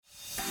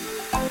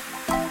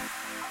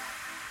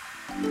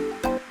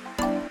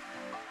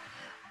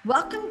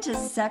Welcome to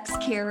Sex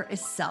Care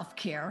is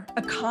Self-Care,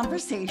 a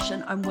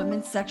conversation on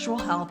women's sexual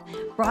health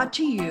brought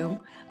to you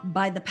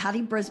by the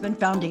Patty Brisbane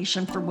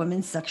Foundation for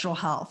Women's Sexual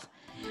Health.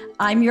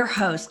 I'm your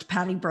host,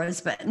 Patty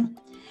Brisbane.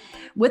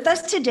 With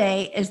us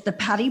today is the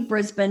Patty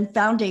Brisbane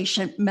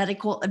Foundation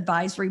Medical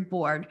Advisory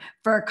Board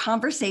for a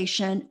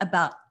conversation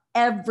about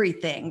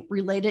everything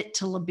related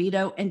to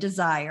libido and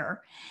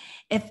desire.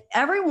 If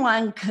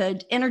everyone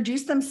could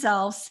introduce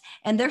themselves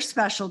and their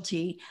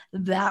specialty,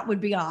 that would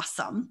be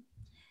awesome.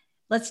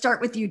 Let's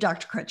start with you,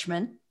 Dr.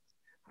 Critchman.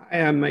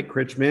 Hi, I'm Mike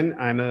Critchman.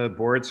 I'm a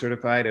board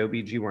certified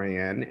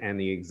OBGYN and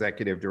the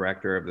executive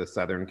director of the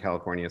Southern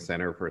California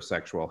Center for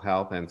Sexual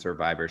Health and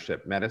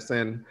Survivorship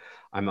Medicine.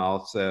 I'm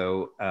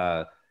also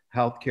a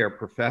healthcare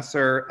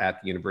professor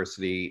at the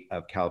University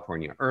of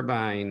California,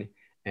 Irvine,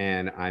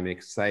 and I'm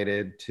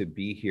excited to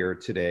be here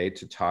today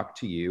to talk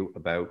to you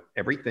about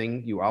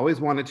everything you always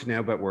wanted to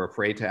know, but were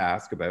afraid to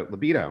ask about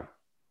libido.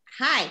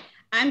 Hi,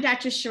 I'm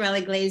Dr. Shirelle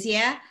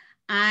Iglesias.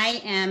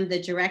 I am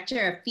the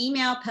Director of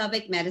Female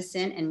Pelvic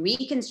Medicine and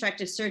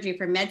Reconstructive Surgery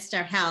for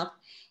MedStar Health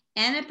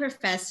and a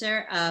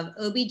professor of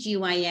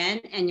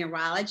OBGYN and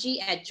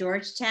Urology at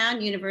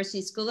Georgetown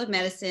University School of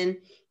Medicine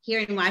here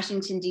in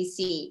Washington,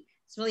 D.C.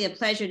 It's really a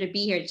pleasure to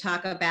be here to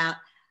talk about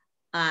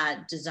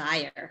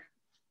desire.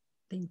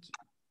 Thank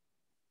you.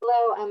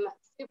 Hello, I'm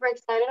super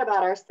excited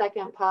about our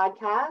second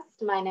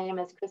podcast. My name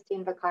is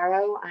Christine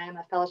Vaccaro. I am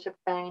a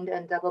fellowship-trained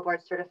and double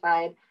board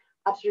certified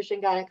obstetrician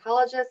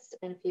gynecologist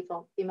and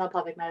female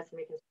pelvic medicine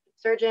reconstructive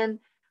surgeon.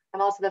 I'm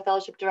also the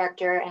fellowship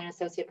director and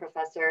associate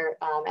professor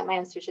at my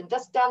institution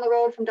just down the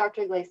road from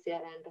Dr. Iglesias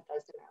in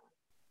Bethesda, Maryland.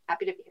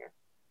 Happy to be here.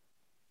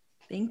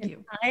 Thank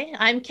you. Hi,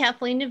 I'm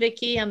Kathleen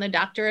Nowicki. I'm a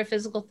doctor of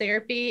physical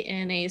therapy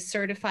and a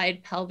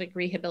certified pelvic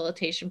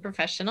rehabilitation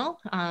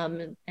professional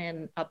and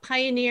a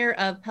pioneer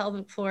of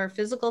pelvic floor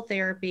physical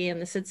therapy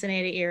in the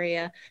Cincinnati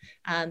area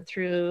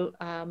through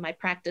my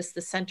practice,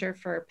 the Center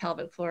for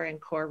Pelvic Floor and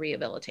Core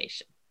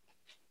Rehabilitation.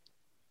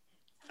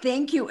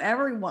 Thank you,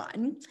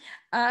 everyone.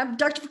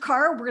 Dr.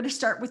 Vaccaro, we're going to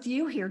start with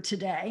you here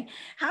today.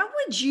 How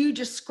would you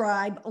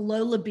describe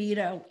low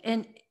libido,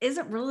 and is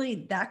it really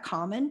that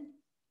common?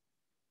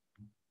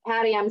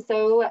 Patty, I'm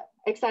so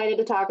excited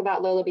to talk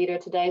about low libido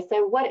today.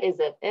 So what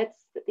is it?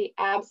 It's the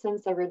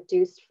absence of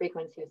reduced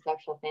frequency of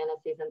sexual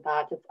fantasies and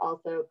thoughts. It's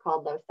also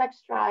called low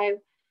sex drive,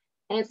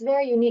 and it's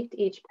very unique to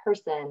each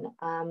person.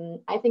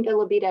 I think of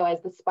libido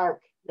as the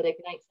spark that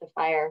ignites the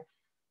fire.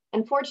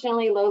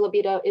 Unfortunately, low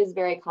libido is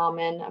very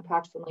common.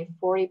 Approximately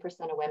 40%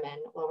 of women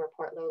will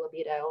report low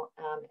libido,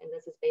 and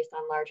this is based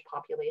on large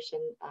population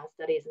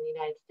studies in the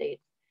United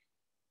States.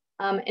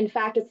 In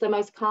fact, it's the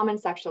most common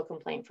sexual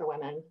complaint for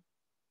women.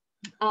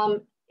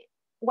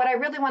 What I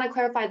really want to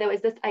clarify, though, is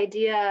this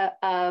idea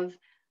of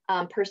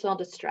personal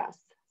distress.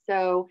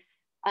 So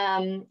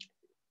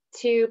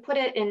to put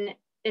it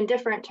in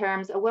different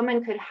terms, a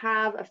woman could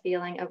have a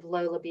feeling of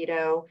low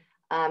libido,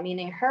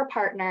 meaning her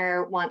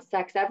partner wants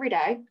sex every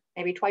day,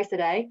 maybe twice a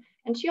day,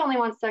 and she only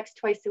wants sex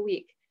twice a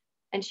week.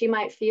 And she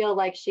might feel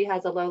like she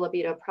has a low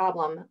libido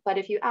problem. But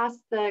if you ask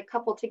the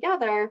couple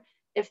together,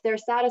 if they're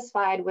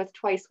satisfied with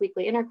twice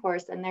weekly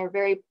intercourse and they're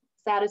very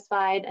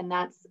satisfied and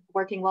that's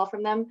working well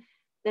for them,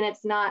 then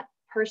it's not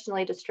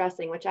personally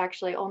distressing, which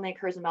actually only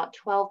occurs in about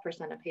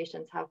 12% of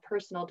patients have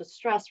personal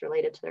distress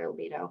related to their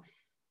libido.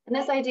 And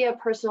this idea of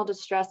personal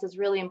distress is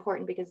really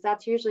important because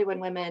that's usually when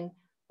women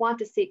want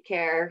to seek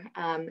care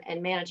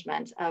and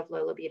management of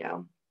low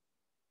libido.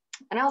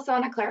 And I also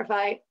want to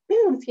clarify,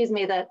 excuse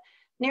me, that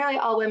nearly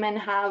all women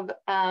have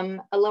a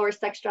lower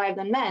sex drive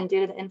than men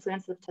due to the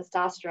influence of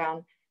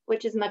testosterone,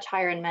 which is much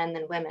higher in men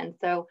than women.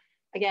 So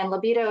again,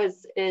 libido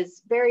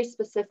is very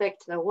specific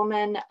to the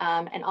woman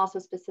and also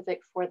specific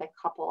for the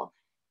couple.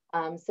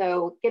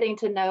 So getting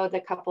to know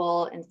the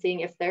couple and seeing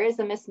if there is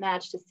a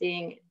mismatch to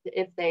seeing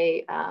if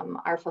they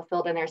are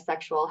fulfilled in their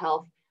sexual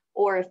health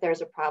or if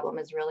there's a problem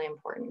is really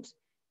important.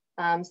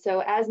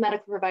 So as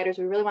medical providers,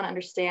 we really want to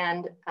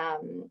understand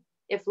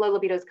if low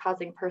libido is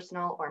causing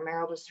personal or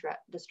marital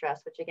distress,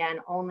 which again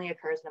only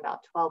occurs in about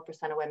 12%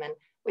 of women,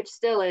 which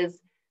still is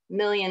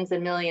millions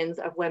and millions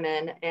of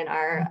women in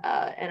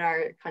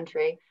our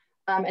country.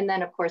 And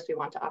then of course we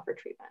want to offer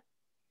treatment.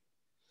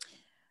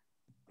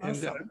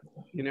 Awesome.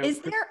 And,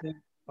 is there?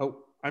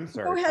 Oh, I'm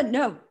sorry. Go ahead.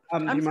 No,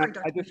 I'm sorry.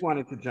 I just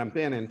wanted to jump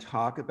in and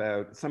talk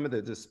about some of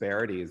the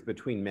disparities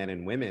between men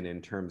and women in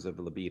terms of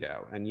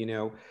libido. And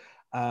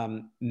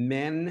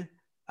men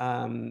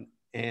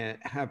and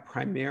have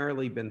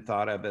primarily been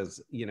thought of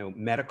as,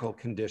 medical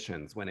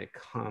conditions when it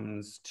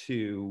comes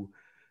to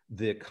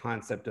the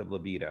concept of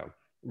libido,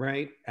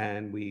 right?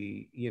 And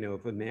we,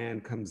 if a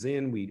man comes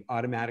in, we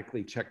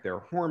automatically check their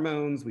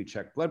hormones, we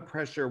check blood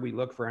pressure, we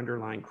look for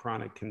underlying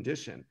chronic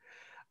condition.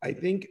 I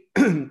think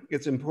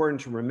it's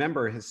important to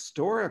remember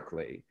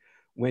historically,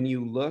 when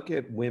you look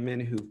at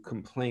women who've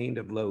complained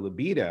of low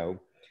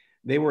libido,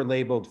 they were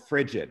labeled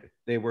frigid,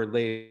 they were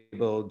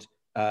labeled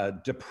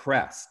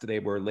depressed, they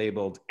were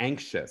labeled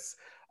anxious.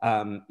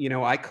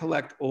 I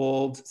collect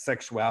old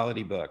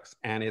sexuality books,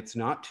 and it's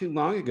not too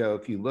long ago,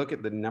 if you look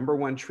at the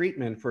 #1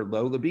 treatment for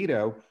low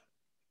libido,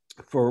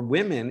 For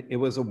women, it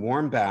was a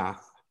warm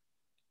bath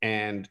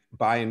and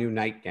buy a new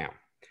nightgown.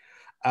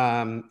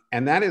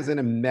 And that is in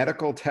a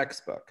medical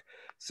textbook.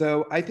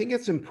 So I think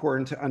it's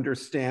important to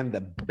understand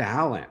the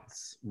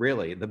balance,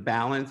 really, the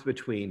balance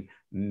between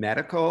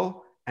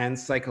medical and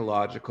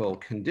psychological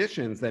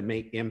conditions that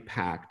may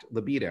impact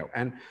libido.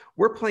 And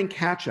we're playing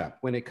catch up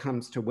when it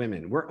comes to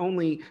women. We're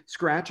only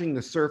scratching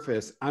the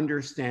surface,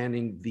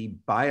 understanding the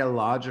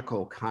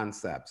biological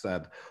concepts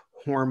of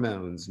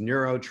hormones,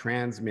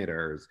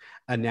 neurotransmitters,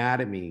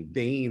 anatomy,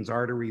 veins,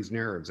 arteries,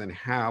 nerves, and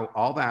how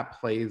all that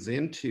plays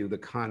into the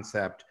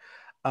concept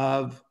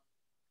of,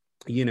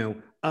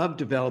 of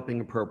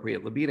developing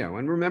appropriate libido.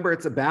 And remember,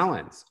 it's a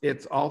balance.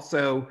 It's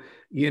also,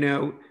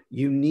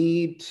 you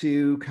need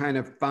to kind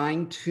of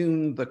fine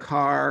tune the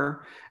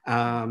car,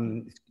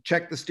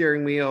 check the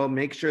steering wheel,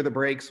 make sure the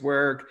brakes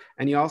work.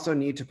 And you also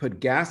need to put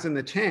gas in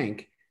the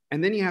tank.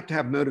 And then you have to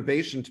have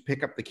motivation to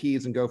pick up the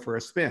keys and go for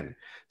a spin.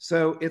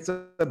 So it's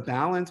a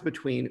balance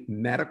between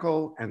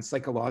medical and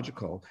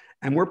psychological.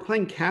 And we're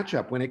playing catch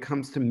up when it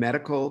comes to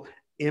medical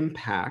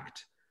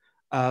impact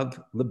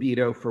of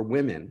libido for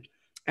women.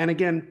 And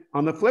again,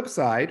 on the flip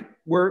side,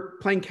 we're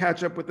playing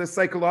catch up with the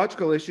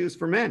psychological issues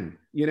for men.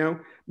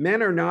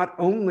 Men are not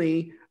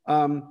only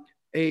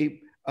a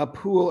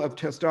pool of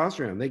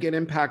testosterone. They get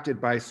impacted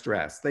by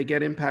stress. They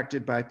get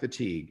impacted by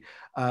fatigue.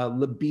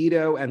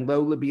 Libido and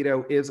low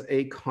libido is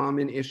a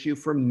common issue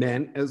for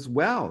men as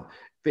well,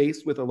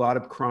 faced with a lot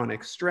of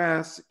chronic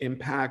stress,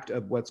 impact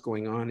of what's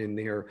going on in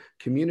their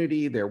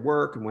community, their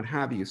work, and what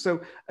have you.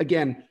 So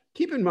again,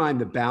 keep in mind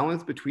the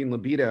balance between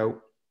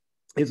libido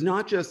is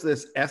not just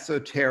this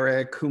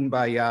esoteric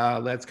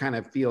kumbaya, let's kind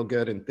of feel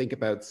good and think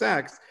about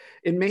sex.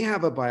 It may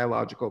have a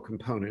biological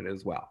component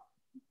as well.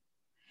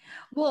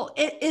 Well,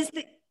 is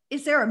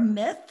there a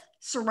myth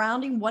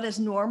surrounding what is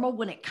normal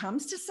when it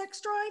comes to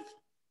sex drive?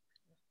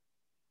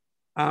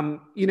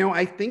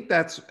 I think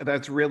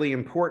that's really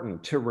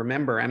important to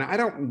remember. And I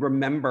don't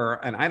remember,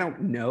 and I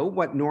don't know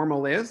what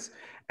normal is.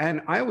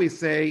 And I always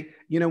say,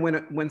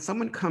 when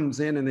someone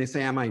comes in and they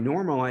say, am I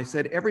normal? I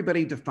said,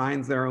 everybody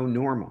defines their own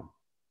normal,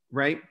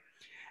 right?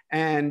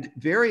 And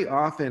very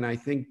often, I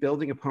think,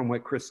 building upon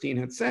what Christine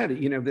had said,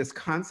 this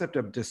concept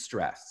of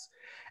distress.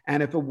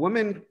 And if a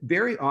woman,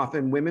 very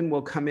often women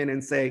will come in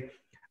and say,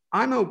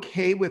 I'm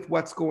okay with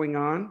what's going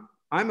on.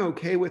 I'm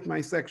okay with my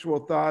sexual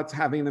thoughts,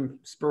 having them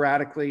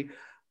sporadically,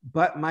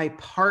 but my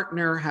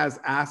partner has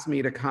asked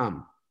me to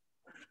come.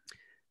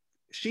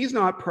 She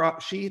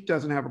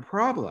doesn't have a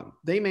problem.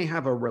 They may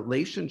have a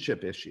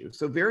relationship issue.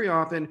 So very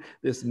often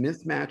this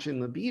mismatch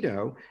in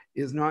libido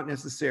is not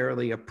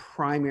necessarily a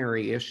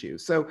primary issue.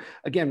 So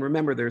again,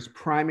 remember there's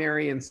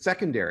primary and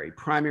secondary.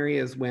 Primary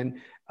is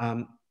when,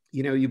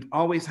 you've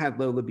always had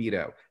low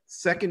libido.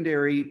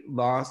 Secondary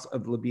loss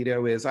of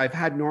libido is I've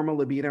had normal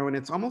libido and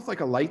it's almost like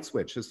a light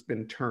switch has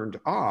been turned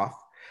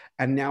off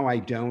and now I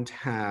don't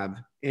have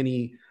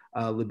any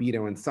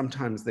libido, and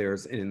sometimes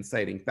there's an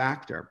inciting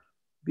factor.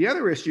 The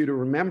other issue to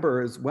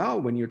remember as well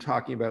when you're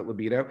talking about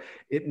libido,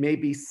 it may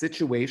be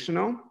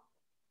situational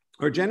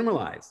or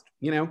generalized.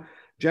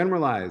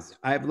 Generalized.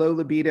 I have low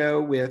libido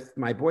with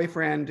my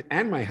boyfriend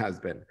and my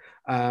husband,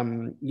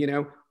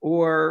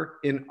 or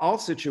in all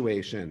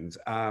situations,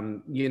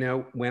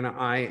 when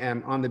I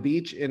am on the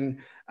beach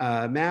in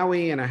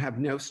Maui and I have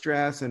no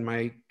stress and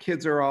my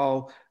kids are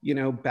all,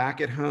 back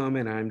at home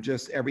and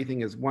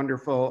everything is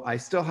wonderful. I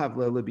still have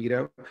low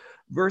libido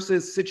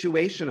versus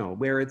situational,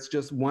 where it's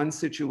just one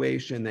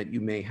situation that you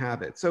may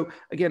have it. So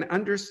again,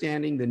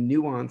 understanding the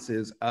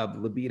nuances of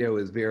libido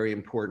is very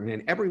important,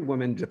 and every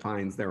woman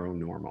defines their own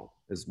normal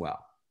as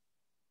well.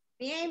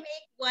 May I make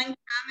one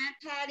comment,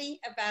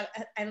 Patty, about,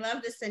 I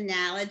love this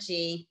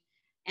analogy,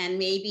 and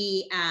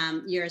maybe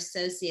your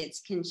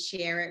associates can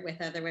share it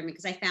with other women,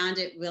 because I found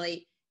it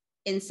really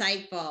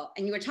insightful.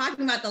 And you were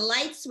talking about the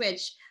light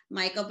switch,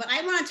 Michael, but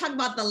I want to talk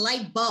about the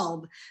light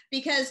bulb,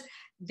 because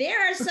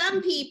there are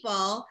some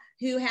people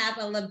who have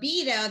a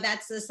libido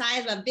that's the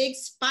size of a big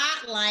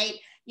spotlight,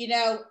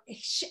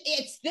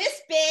 it's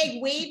this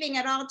big, waving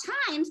at all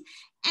times.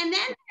 And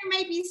then there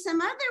might be some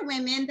other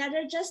women that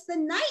are just the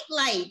night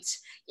light.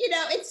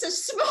 It's a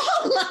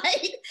small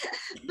light.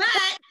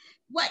 But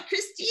what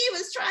Christine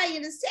was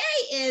trying to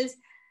say is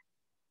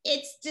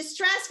it's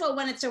distressful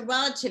when it's a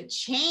relative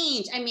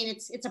change. I mean,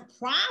 it's a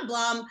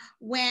problem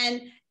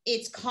when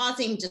it's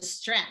causing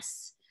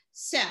distress.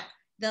 So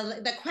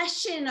the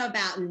question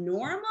about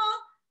normal,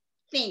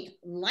 think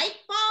light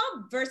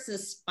bulb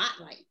versus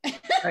spotlight.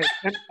 Right.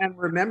 And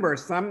remember,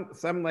 some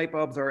light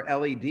bulbs are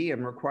LED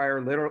and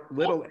require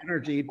little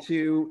energy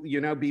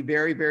to, be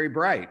very, very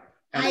bright.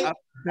 And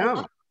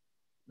no.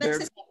 Let's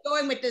just keep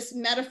going with this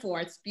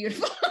metaphor. It's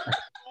beautiful.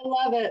 I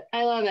love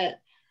it.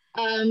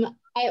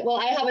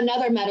 I have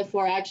another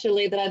metaphor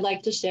actually that I'd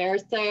like to share.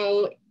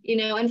 So,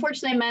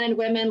 unfortunately, men and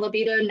women,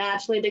 libido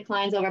naturally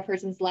declines over a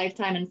person's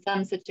lifetime in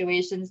some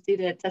situations due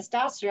to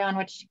testosterone,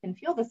 which can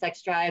fuel the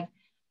sex drive.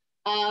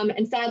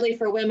 And sadly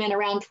for women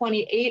around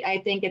 28, I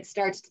think it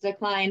starts to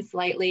decline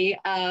slightly.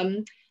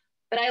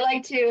 But I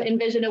like to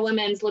envision a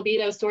woman's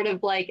libido sort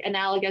of like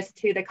analogous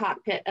to the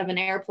cockpit of an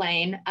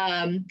airplane.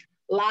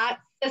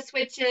 Lots of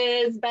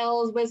switches,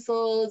 bells,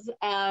 whistles,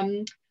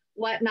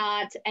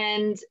 whatnot.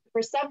 And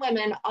for some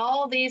women,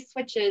 all these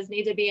switches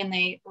need to be in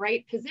the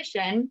right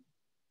position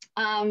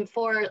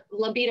for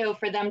libido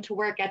for them to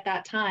work at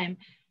that time.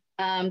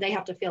 They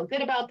have to feel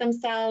good about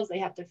themselves. They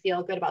have to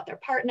feel good about their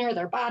partner,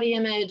 their body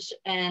image,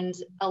 and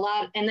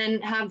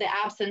then have the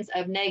absence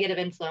of negative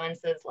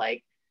influences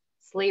like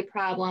sleep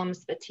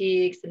problems,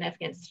 fatigue,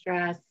 significant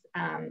stress,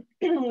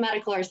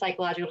 medical or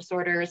psychological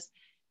disorders.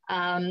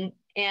 And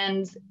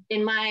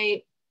in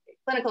my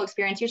clinical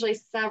experience, usually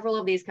several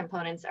of these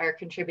components are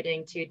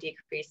contributing to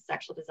decreased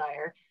sexual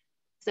desire.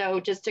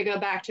 So just to go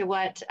back to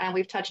what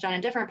we've touched on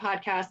in different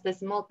podcasts,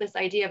 this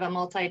idea of a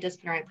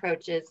multidisciplinary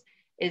approach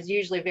is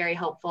usually very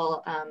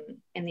helpful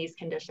in these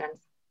conditions.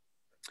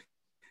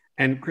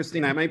 And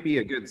Christine, that might be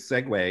a good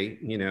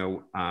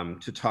segue,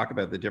 to talk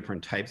about the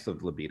different types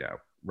of libido,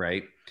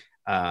 right?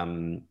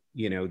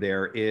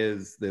 There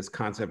is this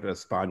concept of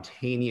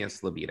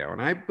spontaneous libido,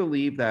 and I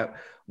believe that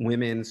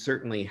women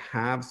certainly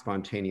have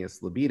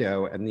spontaneous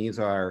libido, and these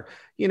are,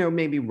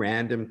 maybe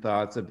random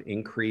thoughts of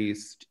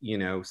increased,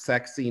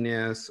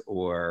 sexiness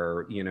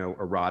or,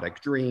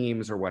 erotic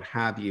dreams or what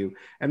have you.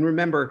 And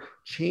remember,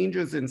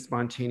 changes in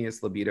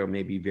spontaneous libido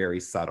may be very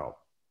subtle.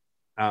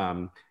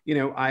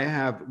 I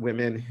have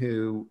women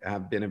who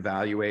have been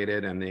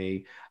evaluated and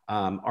they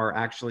are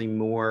actually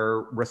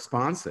more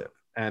responsive.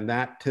 And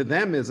that to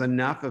them is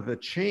enough of a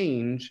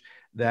change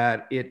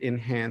that it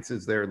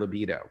enhances their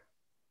libido.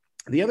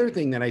 The other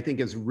thing that I think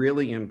is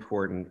really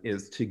important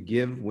is to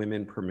give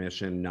women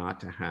permission not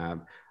to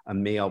have a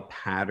male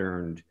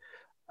patterned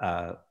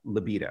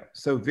libido.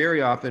 So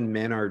very often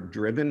men are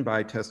driven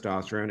by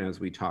testosterone, as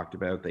we talked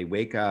about. They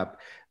wake up,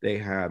 they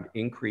have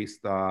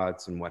increased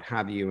thoughts and what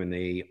have you, and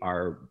they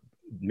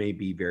may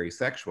be very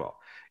sexual.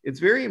 It's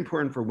very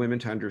important for women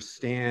to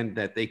understand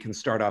that they can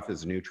start off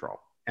as neutral.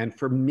 And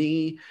for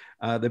me,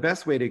 the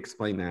best way to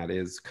explain that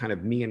is kind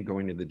of me and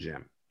going to the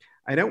gym.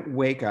 I don't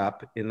wake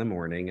up in the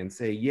morning and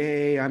say,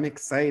 yay, I'm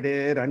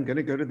excited, I'm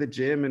gonna go to the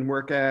gym and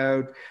work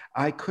out.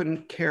 I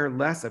couldn't care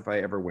less if I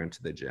ever went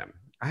to the gym.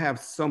 I have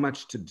so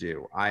much to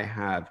do. I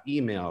have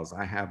emails,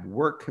 I have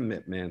work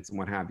commitments and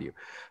what have you.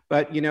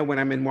 But when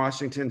I'm in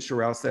Washington,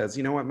 Sherelle says,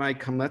 you know what,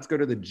 Mike, let's go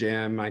to the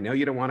gym. I know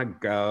you don't want to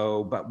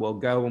go, but we'll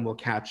go and we'll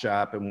catch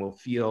up and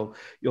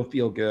you'll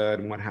feel good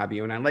and what have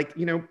you. And I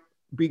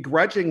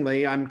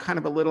begrudgingly, I'm kind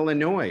of a little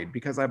annoyed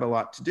because I have a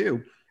lot to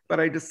do, but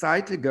I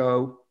decide to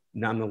go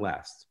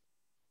nonetheless.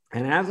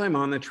 And as I'm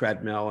on the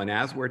treadmill and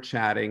as we're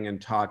chatting and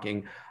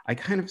talking, I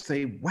kind of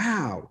say,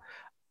 wow,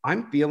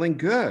 I'm feeling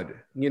good.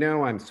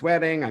 I'm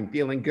sweating, I'm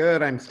feeling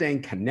good. I'm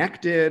staying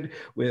connected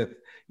with,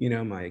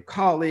 my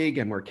colleague,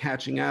 and we're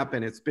catching up.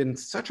 And it's been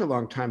such a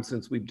long time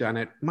since we've done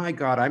it. My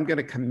God, I'm going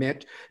to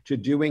commit to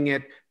doing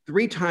it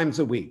 3 times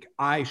a week.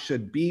 I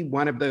should be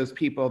one of those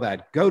people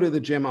that go to the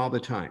gym all the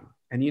time.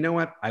 And you know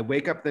what? I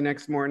wake up the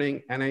next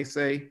morning and I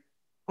say,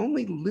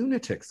 only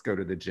lunatics go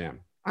to the gym.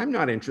 I'm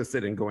not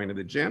interested in going to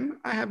the gym.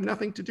 I have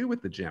nothing to do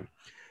with the gym.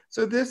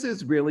 So this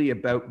is really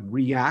about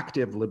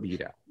reactive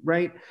libido,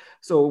 right?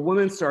 So a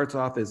woman starts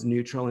off as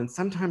neutral, and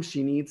sometimes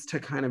she needs to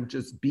kind of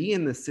just be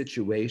in the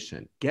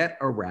situation, get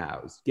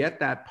aroused, get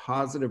that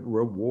positive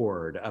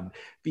reward of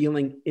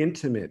feeling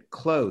intimate,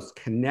 close,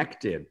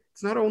 connected.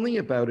 It's not only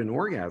about an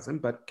orgasm,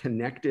 but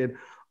connected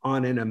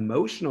on an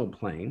emotional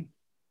plane.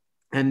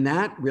 And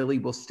that really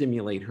will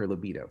stimulate her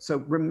libido. So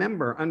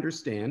remember,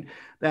 understand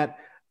that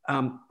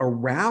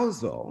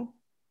arousal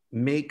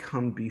may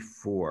come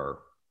before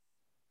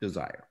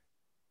desire.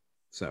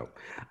 So,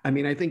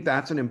 I think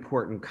that's an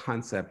important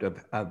concept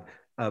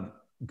of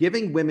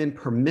giving women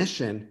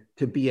permission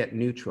to be at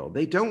neutral.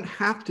 They don't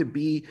have to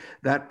be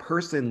that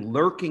person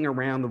lurking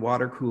around the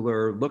water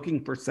cooler,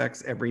 looking for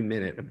sex every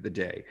minute of the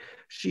day.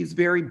 She's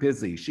very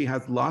busy. She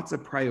has lots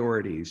of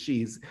priorities.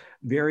 She's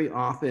very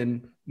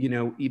often,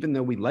 even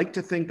though we like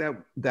to think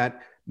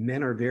that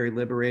men are very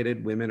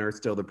liberated, women are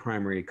still the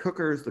primary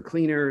cookers, the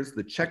cleaners,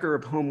 the checker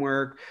of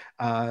homework,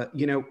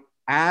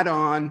 add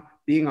on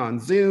being on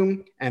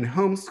Zoom and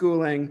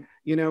homeschooling,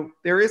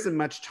 there isn't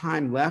much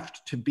time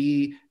left to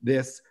be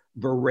this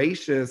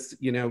voracious,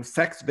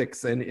 sex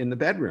vixen in the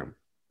bedroom.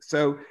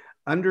 So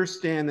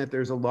understand that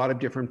there's a lot of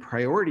different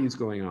priorities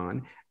going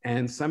on.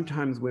 And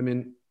sometimes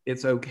women,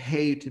 it's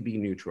okay to be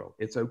neutral.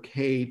 It's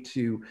okay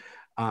to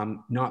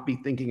not be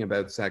thinking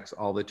about sex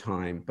all the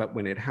time. But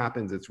when it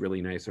happens, it's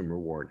really nice and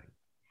rewarding.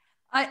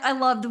 I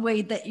love the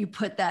way that you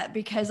put that,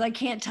 because I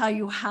can't tell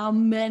you how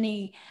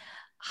many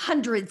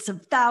hundreds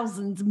of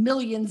thousands,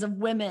 millions of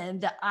women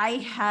that I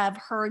have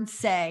heard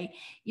say,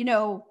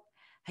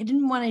 I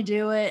didn't want to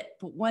do it,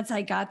 but once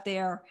I got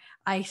there,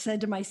 I said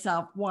to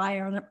myself, why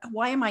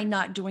am I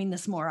not doing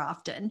this more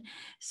often?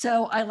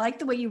 So I like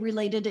the way you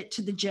related it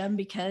to the gym,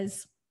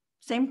 because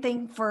same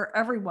thing for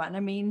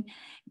everyone.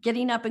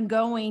 Getting up and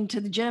going to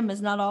the gym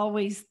is not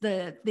always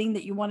the thing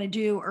that you want to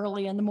do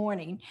early in the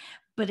morning,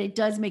 but it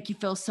does make you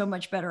feel so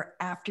much better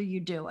after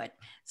you do it.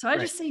 So I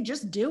just say,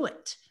 just do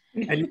it.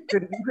 And you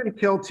could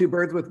kill two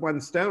birds with one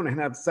stone and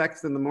have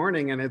sex in the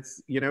morning, and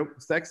it's, you know,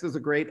 sex is a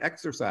great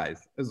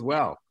exercise as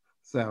well.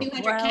 So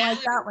well, I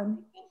like that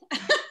one.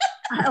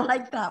 I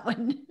like that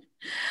one.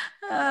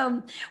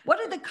 What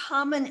are the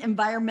common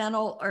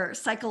environmental or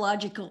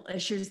psychological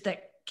issues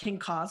that can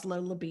cause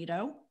low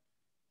libido?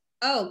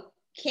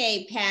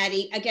 Okay,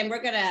 Patty. Again,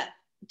 we're going to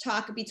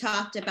we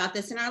talked about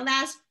this in our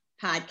last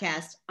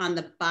podcast on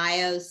the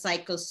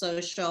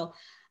biopsychosocial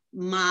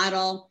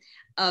model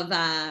of,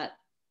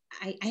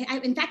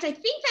 in fact, I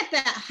think that the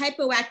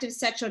hypoactive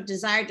sexual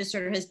desire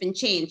disorder has been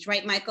changed,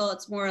 right, Michael?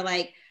 It's more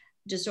like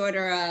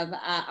disorder of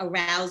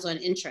arousal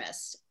and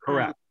interest.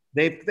 Correct.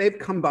 They've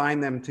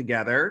combined them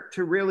together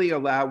to really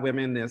allow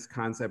women this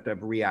concept of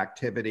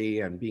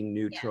reactivity and being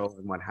neutral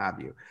and what have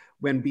you.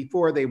 When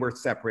before they were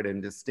separate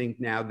and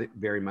distinct, now that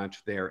very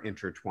much they're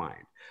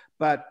intertwined.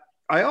 But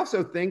I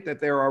also think that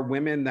there are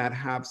women that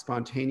have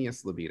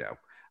spontaneous libido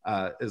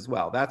as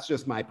well. That's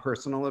just my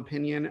personal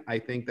opinion. I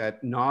think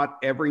that not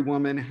every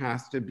woman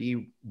has to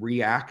be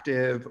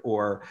reactive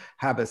or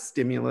have a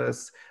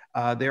stimulus.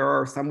 There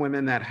are some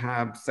women that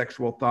have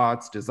sexual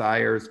thoughts,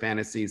 desires,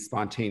 fantasies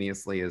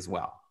spontaneously as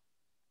well.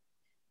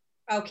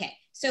 Okay,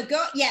 so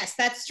yes,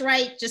 that's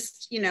right.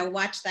 Just, you know,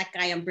 watch that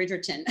guy on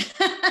Bridgerton.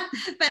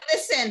 But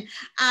listen,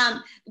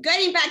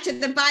 going back to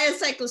the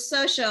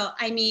biopsychosocial,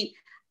 I mean,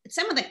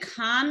 some of the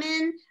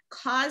common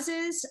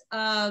causes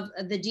of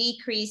the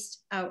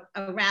decreased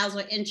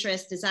arousal,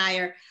 interest,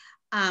 desire,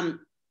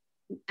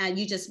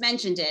 you just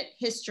mentioned it,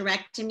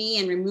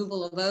 hysterectomy and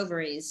removal of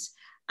ovaries.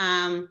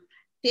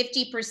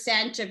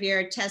 50% of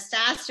your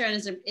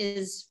testosterone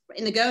is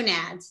in the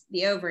gonads,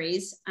 the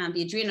ovaries,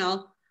 the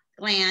adrenal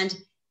gland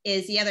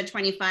is the other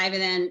 25,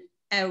 and then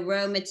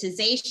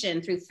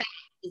aromatization through fat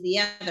is the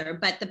other.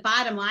 But the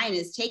bottom line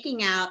is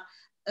taking out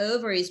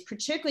ovaries,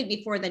 particularly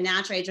before the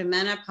natural age of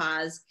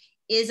menopause,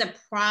 is a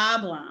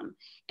problem.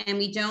 And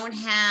we don't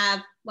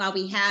have, while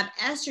we have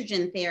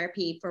estrogen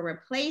therapy for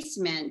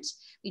replacement,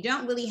 we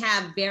don't really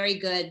have very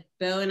good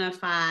bona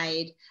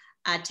fide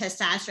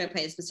testosterone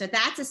replacement. So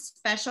that's a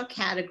special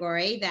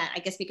category that I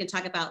guess we can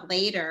talk about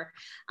later.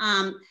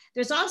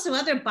 There's also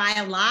other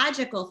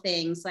biological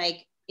things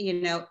like, you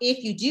know,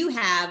 if you do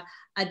have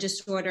a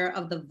disorder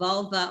of the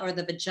vulva or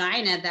the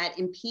vagina that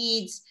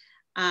impedes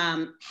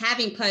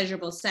having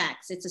pleasurable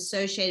sex, it's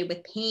associated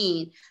with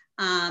pain,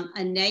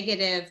 a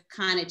negative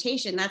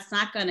connotation, that's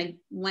not going to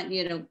want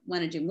you to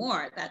want to do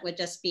more. That would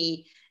just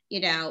be, you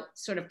know,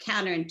 sort of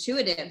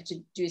counterintuitive to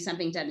do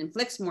something that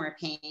inflicts more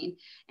pain.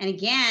 And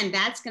again,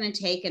 that's going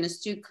to take an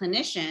astute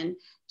clinician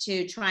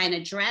to try and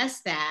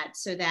address that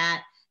so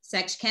that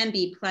sex can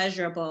be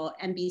pleasurable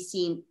and be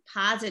seen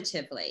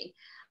positively.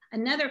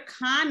 Another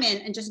common,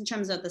 and just in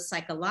terms of the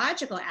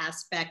psychological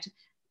aspect,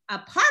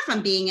 apart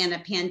from being in a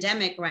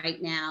pandemic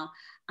right now,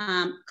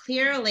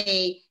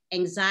 clearly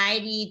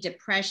anxiety,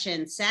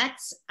 depression,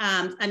 stress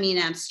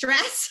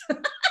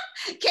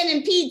can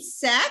impede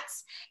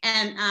sex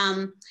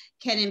and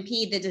can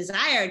impede the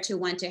desire to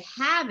want to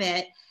have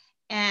it.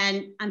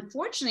 And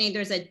unfortunately,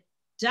 there's a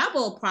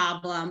double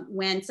problem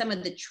when some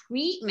of the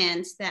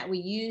treatments that we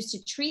use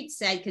to treat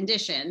said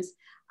conditions,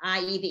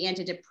 i.e. the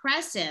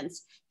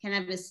antidepressants, can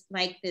have this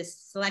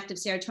selective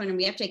serotonin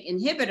reuptake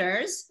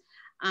inhibitors,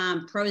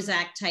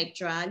 Prozac type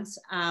drugs.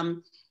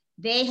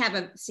 They have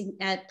a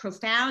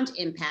profound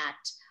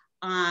impact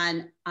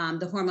on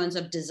the hormones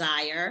of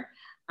desire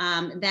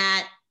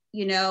that,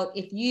 you know,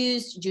 if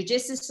used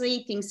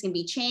judiciously, things can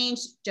be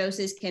changed,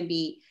 doses can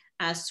be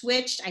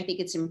switched. I think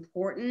it's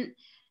important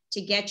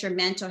to get your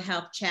mental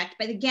health checked.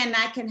 But again,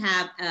 that can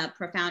have a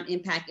profound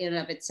impact in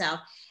and of itself.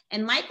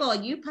 And Michael,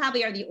 you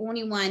probably are the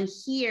only one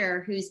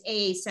here who's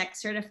AA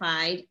sex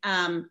certified,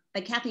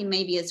 but Kathleen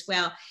maybe as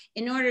well,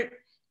 in order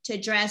to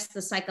address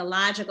the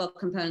psychological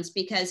components,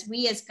 because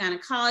we as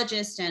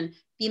gynecologists and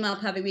female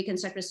pelvic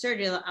reconstructive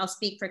surgery, I'll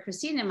speak for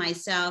Christine and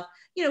myself,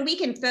 you know, we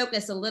can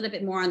focus a little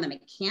bit more on the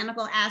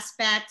mechanical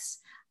aspects,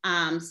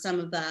 some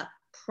of the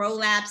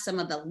prolapse, some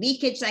of the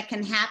leakage that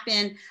can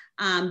happen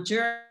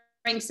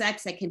during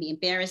sex that can be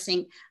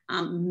embarrassing,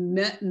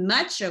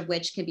 much of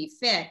which can be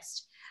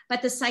fixed.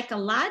 But the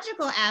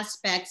psychological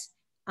aspects,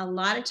 a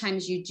lot of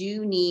times you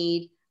do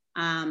need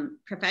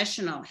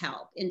professional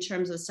help in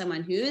terms of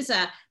someone who is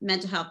a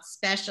mental health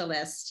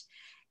specialist.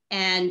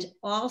 And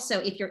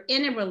also if you're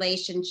in a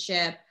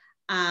relationship,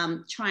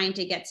 trying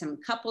to get some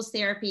couples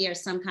therapy or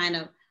some kind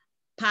of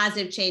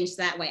positive change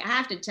that way. I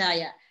have to tell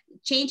you,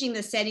 changing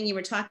the setting, you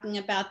were talking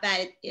about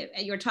that,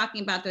 you were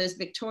talking about those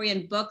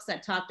Victorian books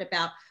that talked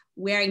about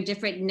wearing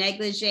different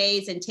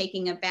negligees and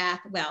taking a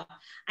bath. Well,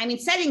 I mean,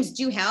 settings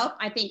do help.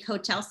 I think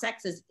hotel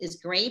sex is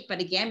great, but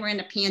again, we're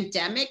in a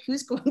pandemic.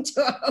 Who's going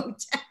to a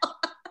hotel?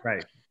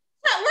 Right.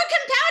 So we're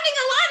compounding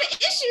a lot of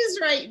issues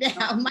right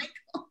now, Michael.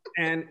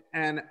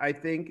 And I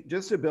think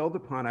just to build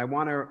upon, I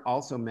want to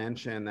also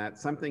mention that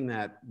something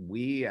that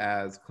we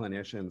as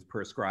clinicians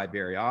prescribe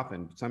very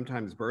often,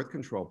 sometimes birth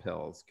control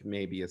pills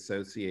may be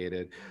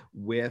associated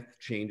with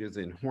changes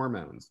in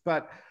hormones.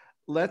 But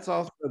let's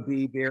also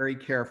be very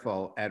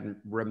careful and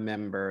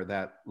remember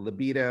that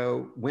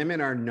libido,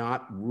 women are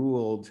not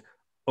ruled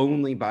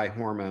only by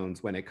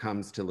hormones when it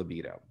comes to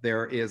libido.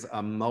 There is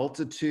a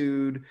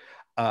multitude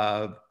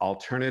of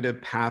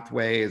alternative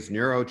pathways,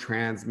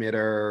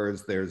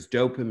 neurotransmitters, there's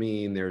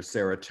dopamine, there's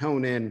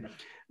serotonin,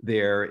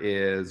 there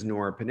is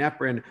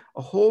norepinephrine,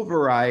 a whole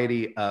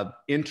variety of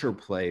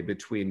interplay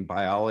between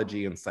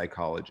biology and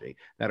psychology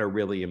that are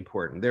really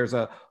important. There's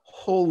a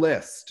whole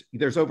list.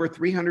 There's over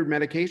 300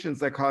 medications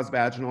that cause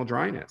vaginal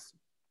dryness.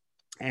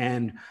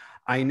 And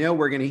I know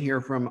we're going to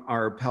hear from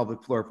our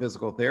pelvic floor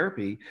physical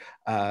therapy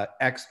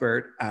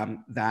expert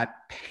that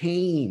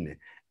pain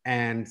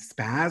and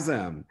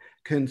spasm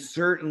can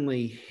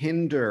certainly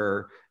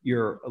hinder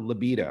your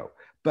libido.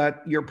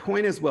 But your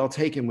point is well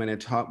taken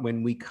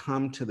when we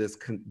come to this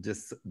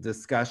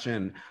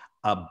discussion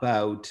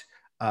about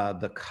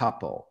the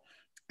couple.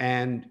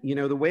 And, you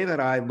know, the way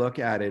that I look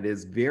at it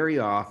is very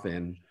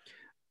often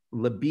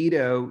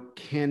libido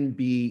can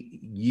be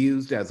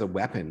used as a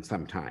weapon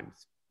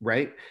sometimes,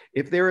 right?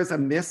 If there is a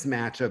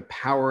mismatch of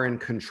power and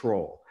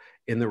control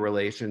in the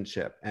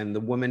relationship and the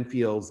woman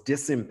feels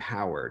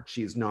disempowered,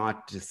 she's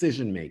not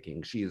decision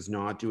making, she is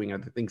not doing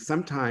other things,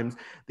 sometimes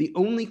the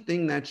only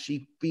thing that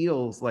she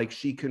feels like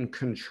she can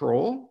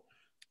control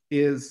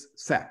is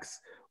sex.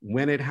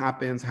 When it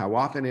happens, how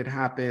often it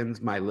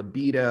happens, my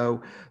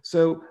libido.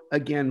 So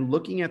again,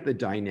 looking at the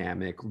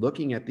dynamic,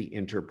 looking at the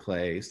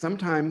interplay,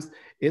 sometimes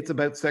it's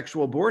about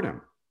sexual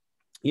boredom.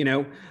 You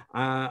know,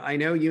 I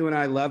know you and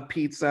I love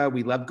pizza,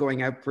 we love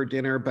going out for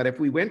dinner, but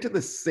if we went to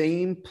the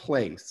same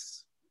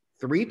place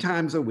 3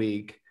 times a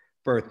week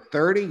for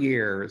 30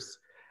 years,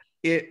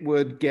 it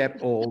would get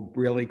old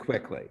really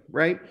quickly,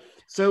 right?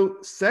 So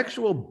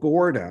sexual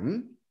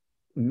boredom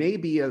may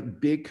be a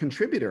big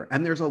contributor.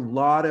 And there's a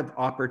lot of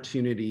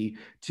opportunity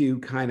to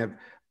kind of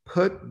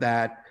put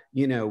that,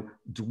 you know,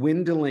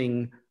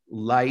 dwindling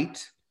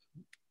light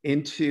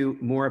into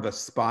more of a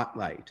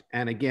spotlight.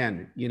 And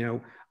again, you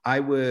know, I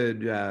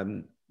would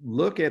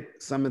look at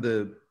some of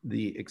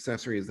the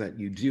accessories that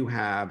you do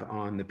have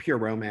on the Pure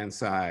Romance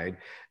side.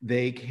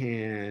 They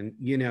can,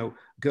 you know,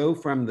 go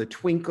from the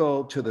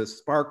twinkle to the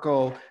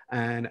sparkle.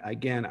 And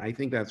again, I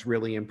think that's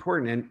really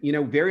important. And, you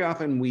know, very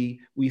often we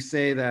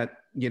say that,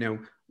 you know,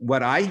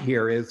 what I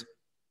hear is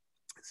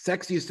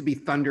sex used to be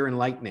thunder and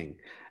lightning.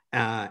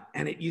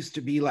 And it used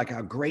to be like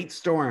a great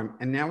storm.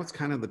 And now it's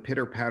kind of the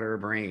pitter patter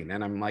of rain.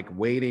 And I'm like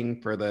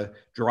waiting for the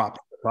drop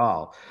to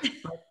fall.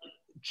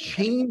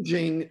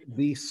 Changing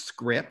the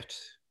script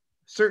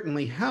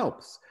certainly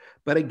helps.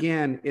 But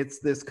again, it's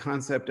this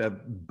concept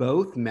of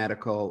both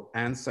medical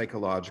and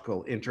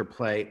psychological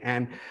interplay.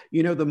 And,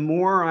 you know, the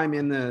more I'm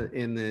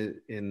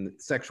in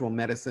sexual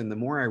medicine, the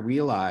more I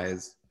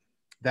realize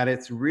that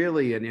it's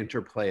really an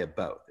interplay of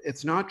both.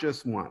 It's not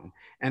just one.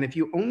 And if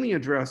you only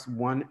address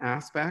one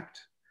aspect,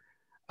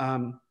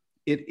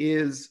 it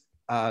is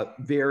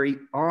very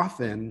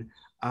often,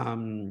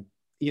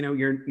 you know,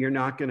 you're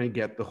not going to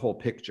get the whole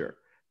picture.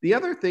 The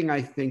other thing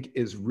I think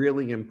is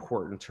really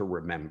important to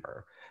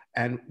remember,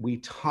 and we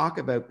talk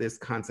about this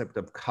concept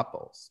of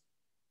couples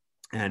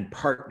and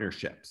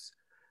partnerships.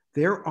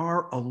 There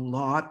are a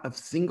lot of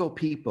single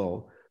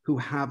people who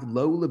have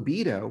low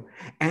libido,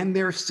 and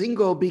they're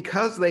single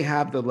because they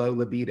have the low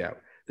libido.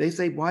 They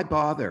say, why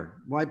bother?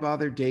 Why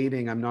bother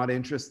dating? I'm not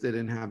interested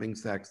in having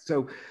sex.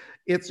 So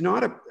it's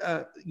not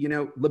you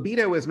know,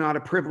 libido is not a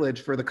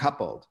privilege for the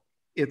coupled.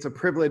 It's a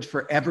privilege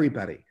for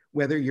everybody,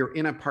 whether you're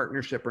in a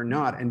partnership or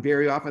not. And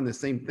very often the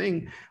same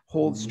thing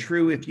holds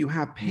true if you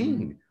have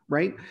pain,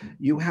 right?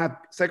 You have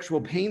sexual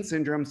pain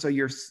syndrome, so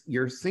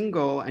you're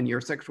single and you're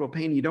sexual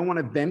pain. You don't want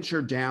to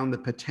venture down the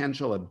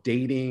potential of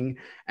dating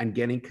and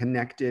getting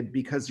connected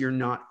because you're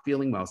not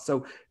feeling well.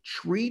 So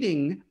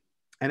treating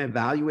and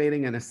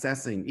evaluating and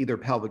assessing either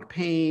pelvic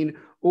pain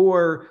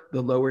or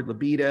the lowered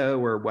libido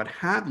or what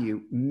have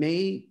you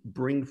may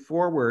bring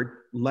forward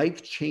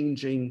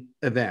life-changing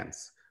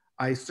events.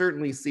 I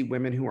certainly see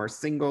women who are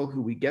single,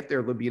 who we get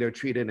their libido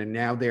treated, and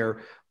now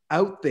they're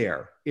out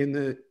there in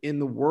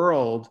the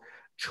world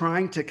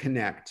trying to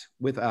connect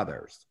with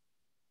others.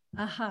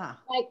 Uh-huh.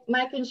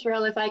 Mike and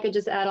Cheryl, if I could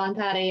just add on,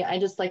 Patty, I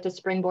just like to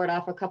springboard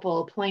off a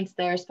couple of points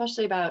there,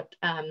 especially about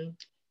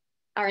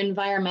our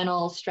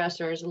environmental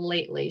stressors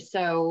lately.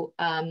 So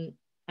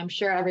I'm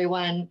sure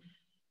everyone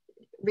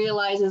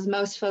realizes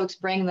most folks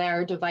bring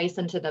their device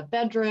into the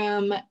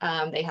bedroom.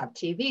 They have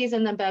TVs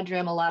in the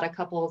bedroom. A lot of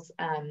couples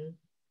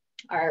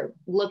are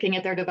looking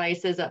at their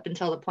devices up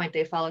until the point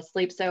they fall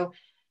asleep. So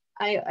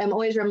I'm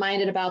always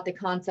reminded about the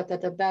concept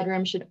that the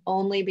bedroom should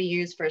only be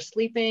used for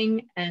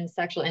sleeping and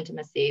sexual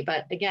intimacy.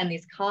 But again,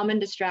 these common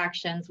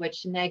distractions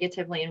which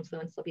negatively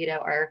influence libido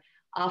are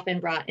often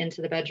brought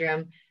into the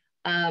bedroom.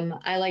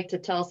 I like to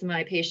tell some of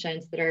my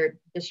patients that are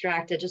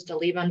distracted just to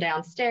leave them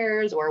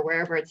downstairs or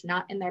wherever it's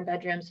not in their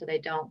bedroom so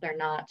they're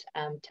not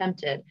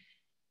tempted.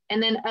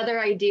 And then other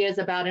ideas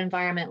about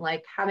environment,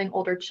 like having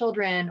older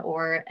children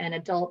or an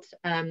adult,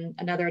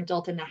 another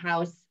adult in the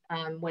house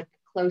with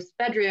close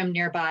bedroom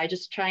nearby,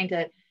 just trying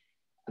to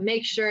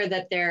make sure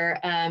that they're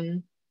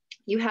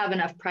you have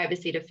enough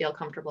privacy to feel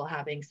comfortable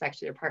having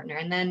sex with your partner.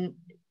 And then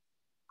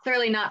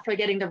clearly not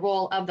forgetting the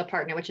role of the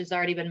partner, which has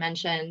already been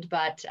mentioned,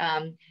 but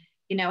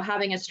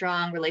having a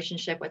strong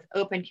relationship with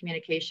open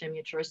communication,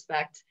 mutual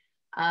respect.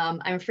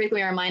 I'm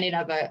frequently reminded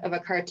of a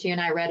cartoon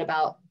I read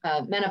about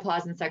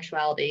menopause and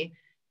sexuality.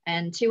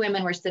 And two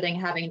women were sitting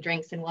having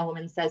drinks, and one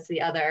woman says to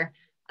the other,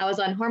 I was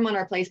on hormone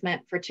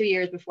replacement for 2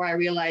 years before I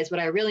realized what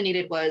I really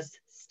needed was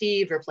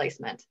Steve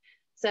replacement.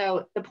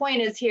 So the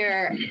point is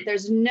here,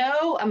 there's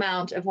no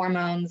amount of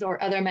hormones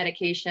or other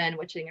medication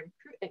which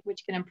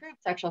can improve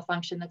sexual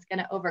function that's going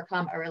to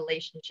overcome a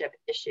relationship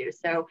issue.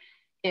 So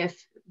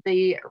if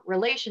the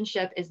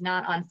relationship is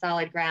not on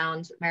solid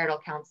ground, marital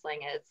counseling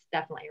is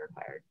definitely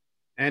required.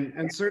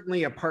 And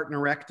certainly a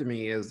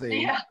partnerectomy is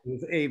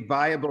a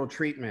viable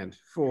treatment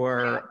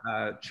for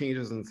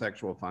changes in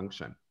sexual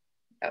function.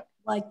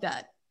 Like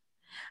that.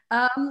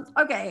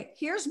 Okay,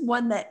 here's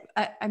one that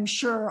I'm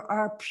sure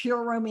our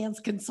pure romance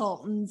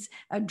consultants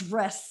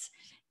address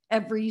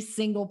every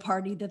single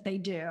party that they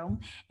do.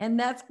 And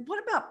that's,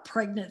 what about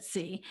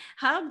pregnancy?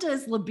 How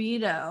does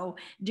libido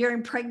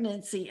during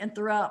pregnancy and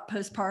throughout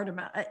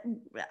postpartum,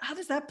 how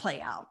does that play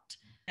out?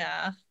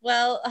 Yeah,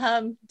 well,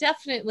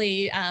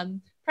 definitely.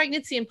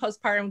 Pregnancy and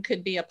postpartum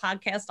could be a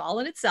podcast all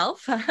in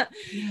itself.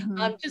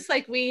 Just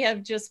like we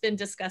have just been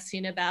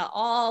discussing about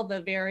all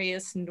the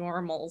various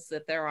normals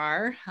that there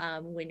are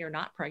when you're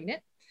not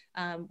pregnant.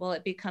 Well,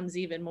 it becomes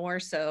even more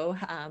so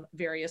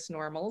various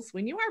normals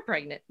when you are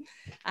pregnant.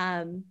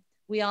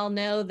 We all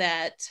know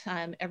that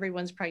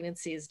everyone's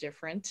pregnancy is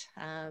different,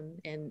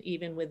 and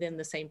even within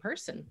the same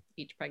person,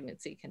 each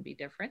pregnancy can be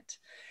different.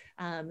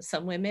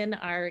 Some women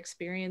are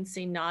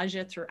experiencing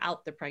nausea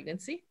throughout the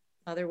pregnancy.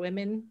 Other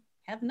women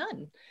have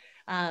none.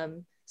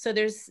 So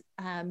there's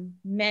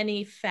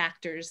many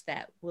factors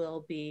that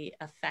will be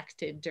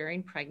affected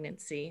during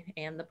pregnancy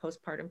and the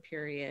postpartum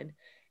period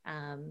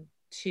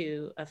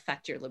to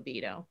affect your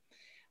libido.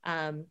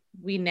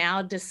 We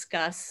now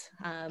discuss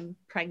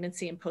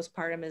pregnancy and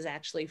postpartum as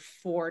actually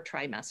 4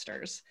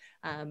 trimesters.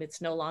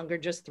 It's no longer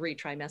just 3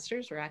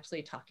 trimesters. We're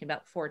actually talking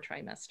about 4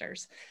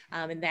 trimesters.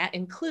 And that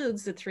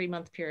includes the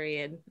 3-month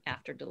period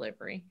after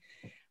delivery.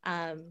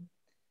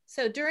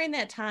 So during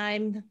that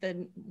time,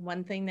 the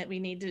one thing that we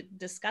need to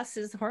discuss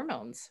is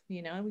hormones.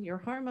 Your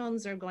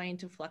hormones are going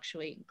to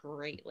fluctuate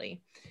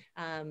greatly.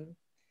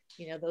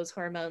 Those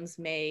hormones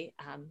may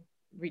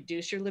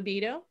reduce your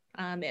libido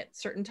at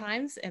certain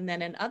times. And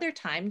then in other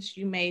times,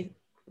 you may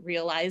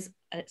realize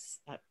a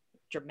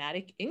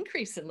dramatic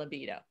increase in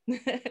libido.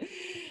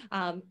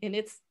 And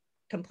it's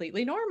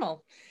completely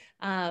normal.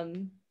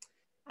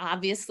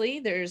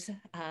 Obviously, there's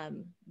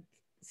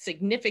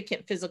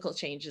significant physical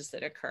changes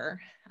that occur.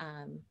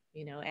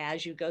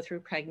 As you go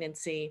through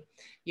pregnancy,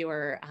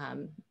 your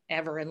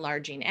ever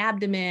enlarging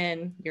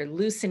abdomen, your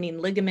loosening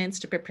ligaments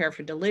to prepare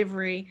for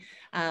delivery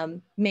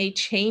may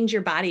change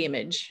your body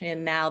image.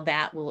 And now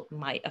that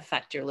might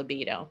affect your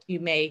libido.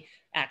 You may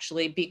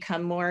actually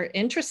become more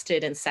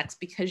interested in sex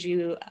because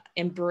you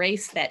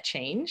embrace that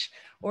change,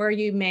 or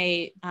you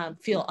may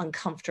feel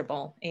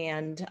uncomfortable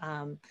and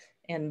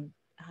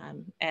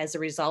as a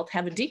result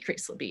have a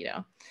decreased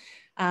libido.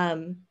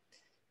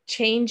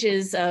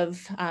 Changes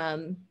of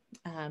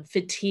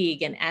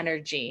fatigue and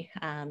energy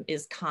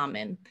is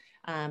common,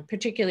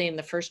 particularly in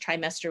the first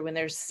trimester when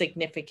there's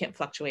significant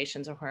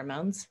fluctuations of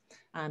hormones.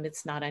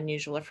 It's not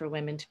unusual for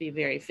women to be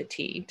very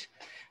fatigued.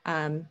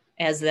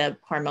 As the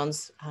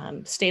hormones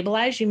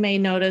stabilize, you may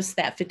notice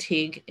that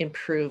fatigue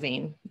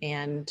improving,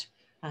 and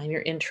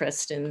your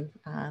interest in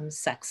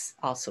sex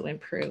also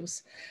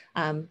improves.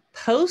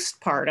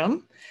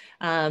 Postpartum,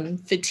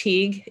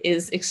 fatigue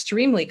is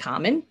extremely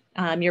common.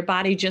 Your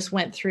body just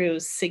went through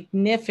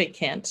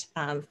significant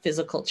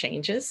physical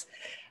changes.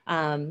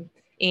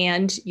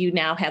 And you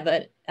now have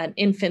an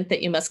infant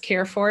that you must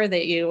care for,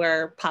 that you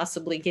are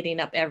possibly getting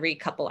up every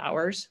couple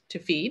hours to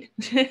feed.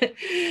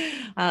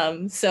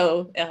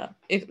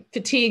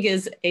 Fatigue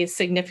is a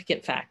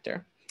significant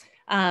factor.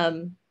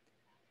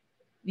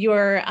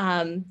 Your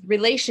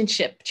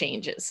relationship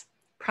changes.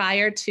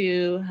 Prior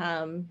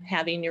to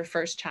having your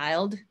first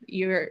child,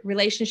 your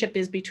relationship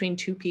is between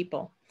 2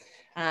 people.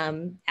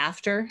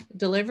 After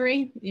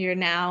delivery, you're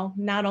now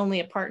not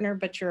only a partner,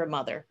 but you're a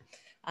mother.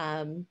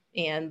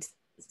 And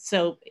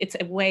so it's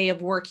a way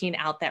of working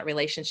out that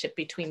relationship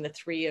between the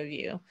 3 of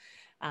you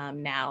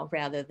now,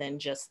 rather than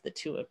just the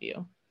 2 of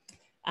you.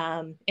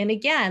 And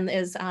again,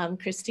 as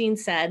Christine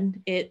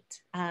said,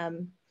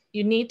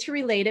 you need to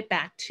relate it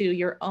back to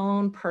your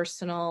own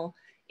personal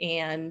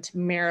and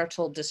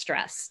marital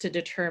distress to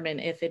determine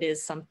if it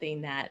is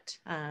something that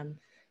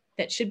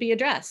that should be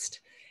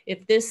addressed.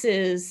 If this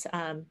is,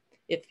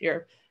 if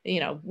you're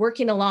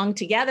working along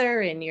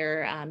together and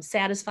you're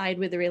satisfied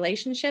with the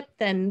relationship,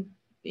 then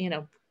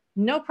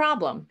no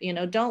problem.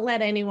 Don't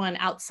let anyone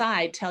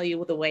outside tell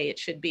you the way it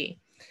should be.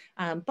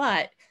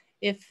 But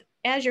if,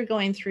 as you're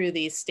going through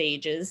these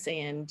stages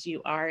and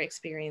you are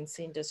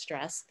experiencing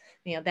distress,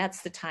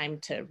 that's the time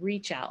to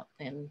reach out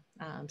and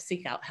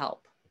seek out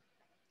help.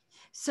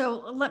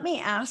 So let me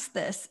ask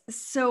this.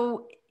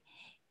 So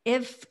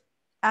if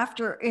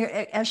after,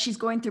 as she's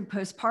going through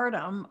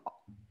postpartum,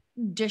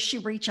 does she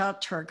reach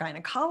out to her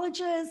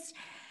gynecologist?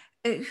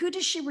 Who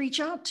does she reach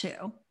out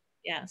to?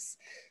 Yes.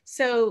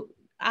 So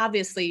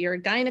obviously your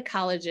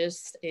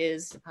gynecologist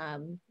is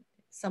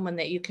someone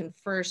that you can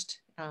first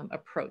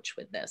approach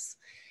with this,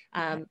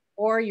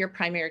 or your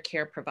primary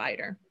care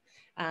provider.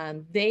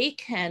 They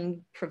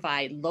can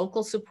provide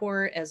local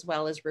support as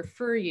well as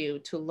refer you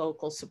to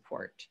local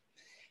support.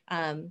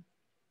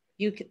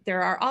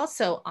 There are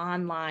also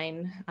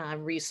online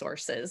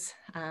resources.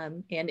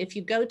 And if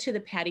you go to the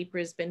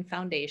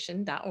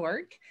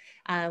pattybrisbanefoundation.org,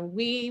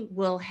 we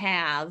will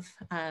have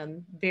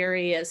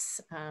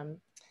various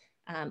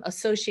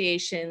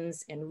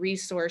associations and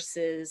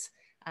resources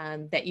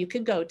that you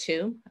could go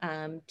to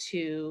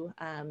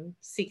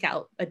seek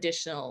out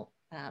additional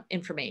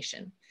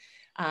information.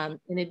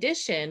 In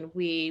addition,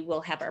 we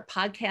will have our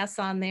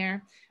podcasts on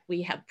there.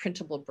 We have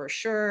printable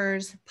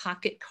brochures,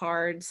 pocket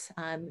cards,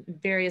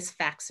 various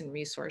facts and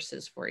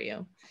resources for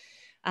you.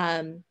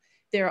 I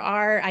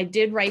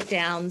did write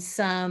down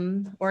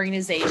some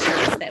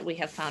organizations that we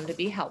have found to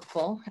be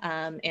helpful.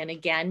 And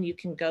again, you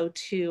can go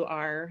to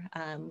our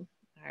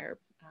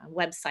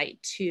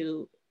website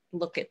to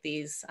look at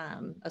these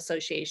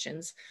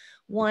associations.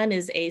 One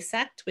is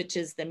AASECT, which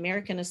is the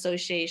American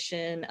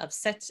Association of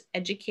Sex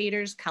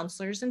Educators,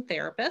 Counselors, and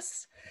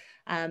Therapists.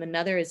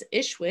 Another is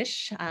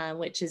ISSWSH,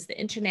 which is the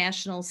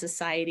International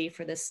Society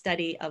for the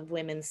Study of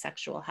Women's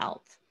Sexual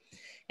Health.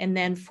 And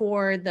then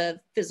for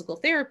the physical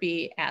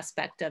therapy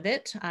aspect of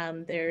it,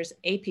 there's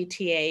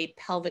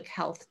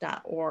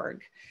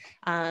apta-pelvichealth.org.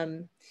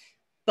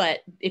 But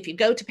if you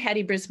go to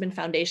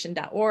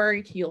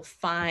pattybrisbanefoundation.org, you'll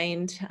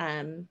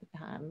find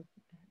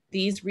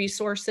these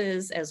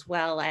resources as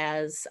well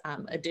as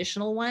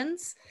additional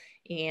ones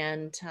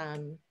and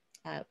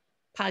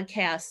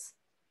podcasts,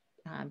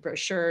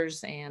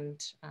 brochures,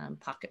 and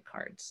pocket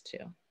cards too.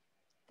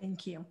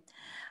 Thank you.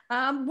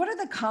 What are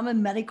the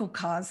common medical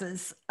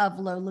causes of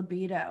low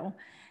libido,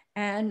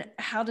 and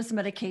how does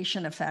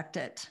medication affect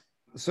it?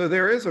 So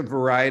there is a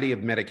variety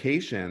of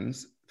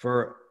medications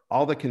for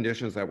all the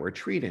conditions that we're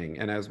treating.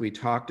 And as we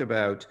talked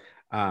about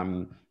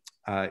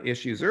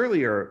issues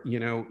earlier,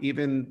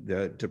 even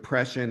the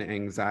depression,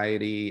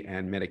 anxiety,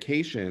 and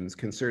medications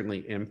can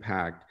certainly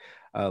impact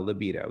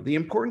libido. The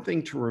important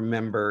thing to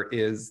remember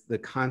is the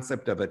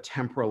concept of a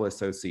temporal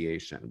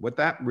association. What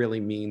that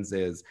really means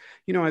is,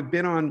 I've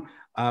been on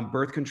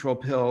birth control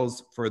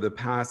pills for the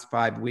past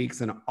 5 weeks,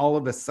 and all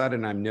of a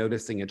sudden I'm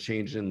noticing a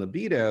change in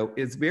libido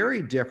is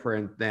very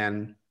different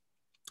than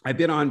I've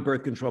been on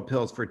birth control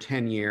pills for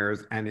 10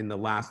 years, and in the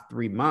last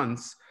 3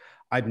 months,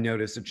 I've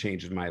noticed a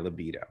change in my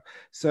libido.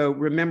 So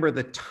remember,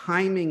 the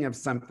timing of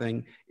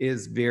something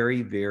is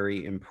very,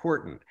 very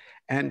important.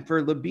 And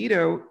for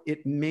libido,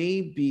 it may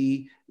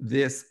be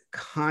this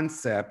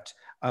concept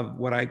of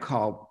what I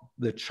call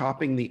the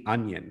chopping the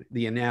onion,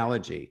 the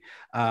analogy.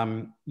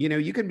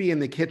 You could be in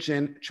the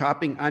kitchen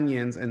chopping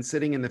onions and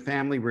sitting in the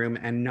family room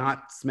and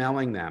not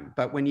smelling them.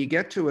 But when you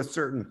get to a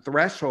certain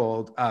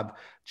threshold of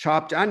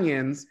chopped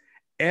onions,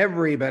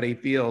 everybody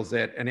feels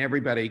it and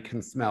everybody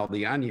can smell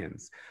the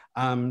onions.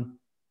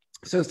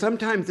 So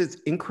sometimes it's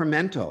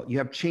incremental. You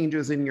have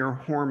changes in your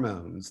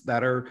hormones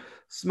that are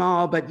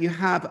small, but you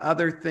have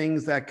other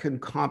things that can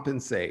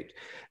compensate.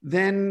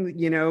 Then,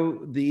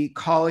 the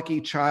colicky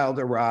child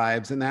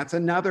arrives, and that's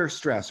another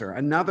stressor,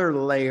 another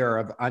layer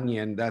of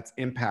onion that's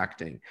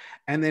impacting.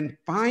 And then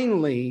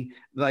finally,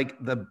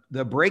 like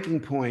the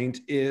breaking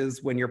point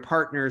is when your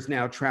partner's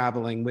now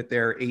traveling with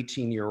their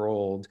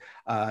 18-year-old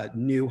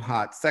new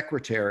hot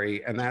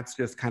secretary, and that's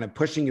just kind of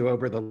pushing you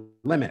over the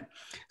limit.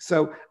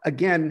 So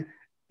again,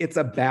 it's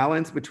a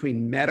balance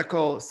between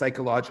medical,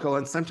 psychological,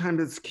 and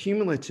sometimes it's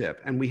cumulative,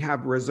 and we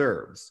have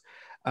reserves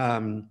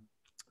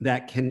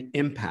that can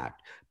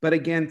impact. But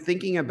again,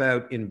 thinking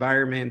about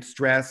environment,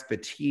 stress,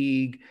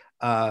 fatigue,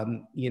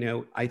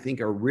 I think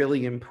are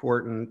really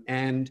important.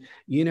 And,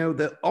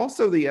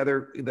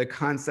 the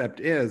concept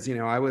is,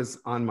 I was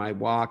on my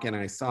walk and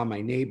I saw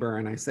my neighbor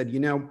and I said,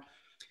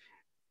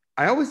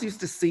 I always used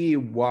to see you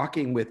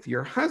walking with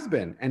your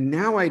husband, and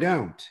now I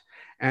don't.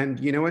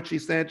 And you know what she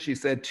said? She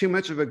said, too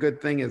much of a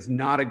good thing is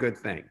not a good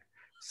thing.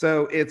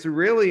 So it's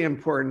really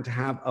important to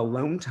have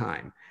alone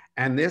time.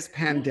 And this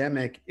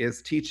pandemic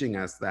is teaching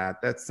us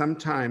that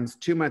sometimes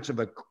too much of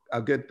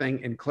a good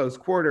thing in close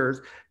quarters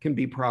can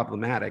be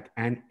problematic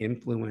and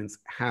influence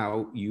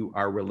how you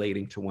are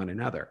relating to one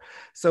another.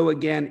 So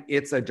again,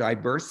 it's a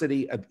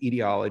diversity of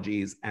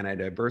etiologies and a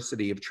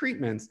diversity of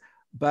treatments,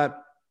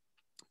 but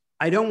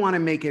I don't want to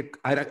make it,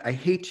 I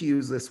hate to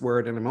use this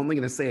word, and I'm only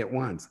going to say it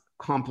once,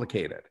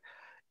 complicated.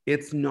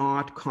 It's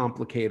not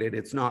complicated,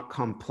 it's not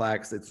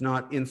complex, it's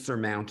not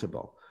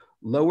insurmountable.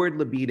 Lowered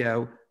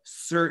libido,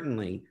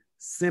 certainly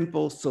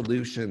simple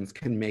solutions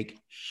can make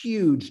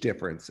huge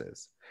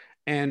differences.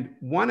 And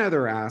one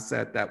other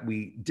asset that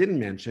we didn't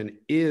mention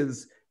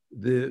is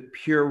the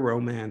Pure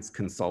Romance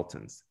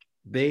consultants.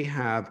 They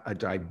have a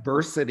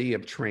diversity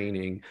of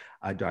training,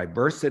 a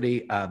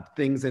diversity of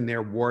things in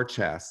their war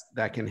chest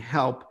that can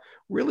help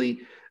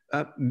really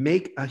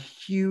make a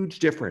huge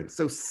difference.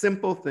 So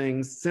simple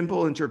things,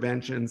 simple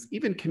interventions,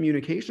 even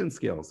communication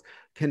skills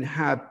can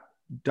have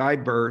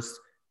diverse,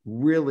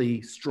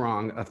 really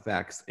strong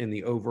effects in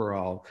the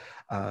overall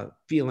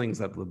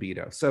feelings of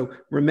libido. So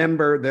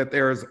remember that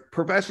there's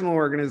professional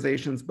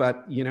organizations,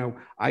 but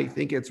I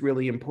think it's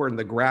really important.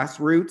 The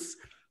grassroots,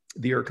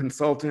 your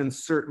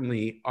consultants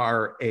certainly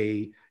are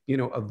a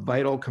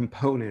vital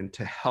component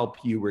to help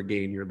you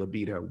regain your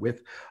libido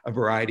with a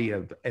variety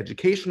of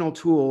educational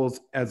tools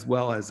as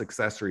well as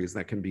accessories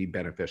that can be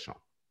beneficial.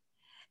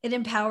 It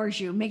empowers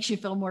you, makes you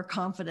feel more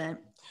confident.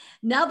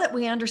 Now that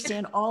we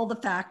understand all the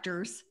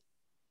factors,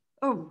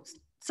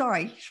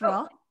 sorry,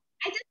 Sherelle.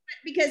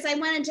 Because I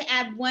wanted to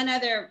add one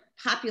other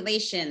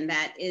population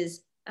that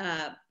is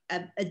a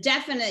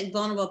definite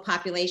vulnerable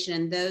population,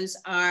 and those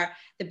are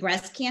the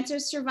breast cancer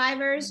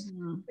survivors.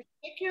 Mm-hmm.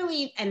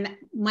 Particularly, and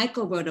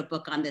Michael wrote a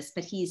book on this,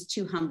 but he's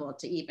too humble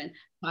to even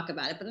talk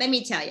about it. But let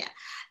me tell you,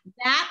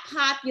 that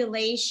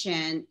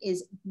population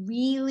is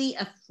really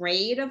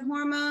afraid of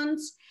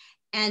hormones.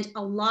 And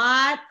a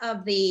lot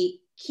of the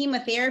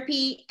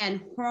chemotherapy and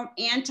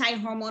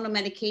anti-hormonal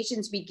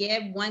medications we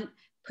give, one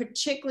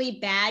particularly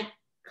bad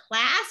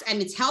class, I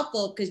mean, it's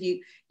helpful because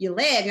you're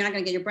not going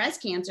to get your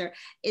breast cancer,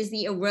 is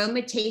the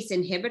aromatase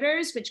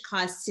inhibitors, which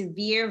cause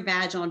severe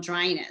vaginal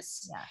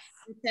dryness. Yes.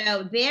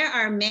 So there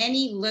are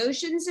many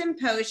lotions and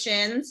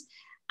potions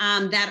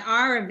that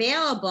are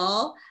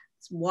available.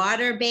 It's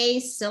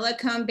water-based,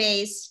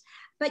 silicone-based.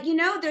 But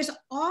there's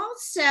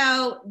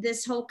also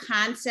this whole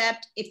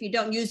concept, if you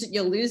don't use it,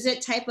 you'll lose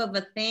it type of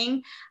a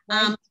thing.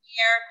 Right.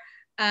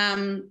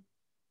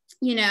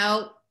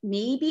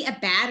 Maybe a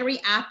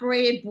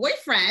battery-operated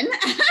boyfriend,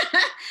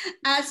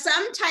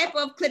 some type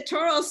of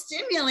clitoral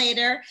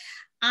stimulator.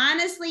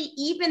 Honestly,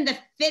 even the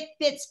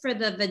Fitbits for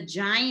the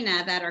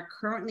vagina that are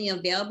currently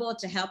available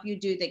to help you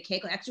do the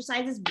Kegel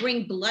exercises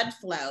bring blood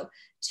flow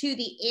to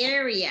the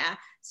area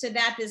so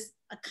that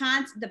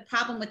the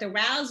problem with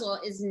arousal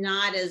is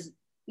not as,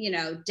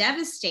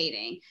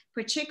 devastating,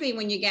 particularly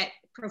when you get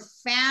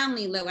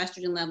profoundly low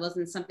estrogen levels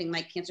in something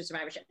like cancer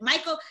survivorship.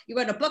 Michael, you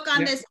wrote a book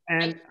on this.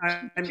 And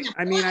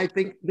I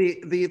think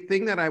the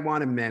thing that I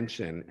want to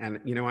mention, and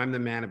I'm the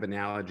man of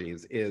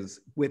analogies, is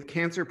with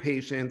cancer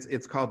patients,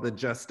 it's called the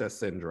Justa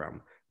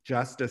syndrome.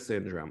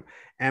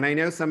 And I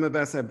know some of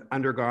us have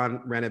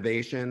undergone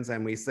renovations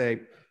and we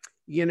say,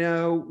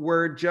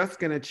 we're just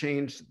going to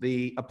change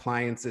the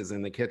appliances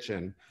in the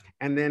kitchen.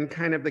 And then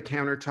kind of the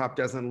countertop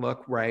doesn't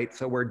look right.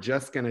 So we're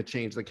just going to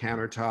change the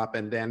countertop.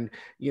 And then,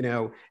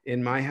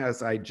 in my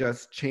house, I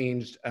just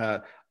changed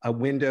a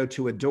window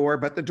to a door,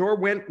 but the door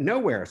went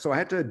nowhere. So I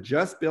had to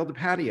just build a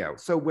patio.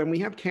 So when we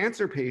have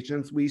cancer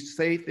patients, we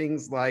say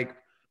things like,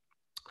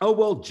 oh,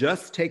 we'll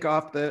just take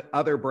off the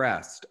other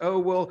breast. Oh,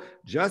 we'll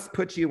just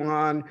put you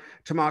on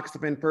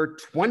tamoxifen for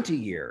 20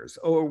 years.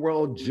 Or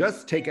we'll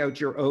just take out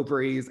your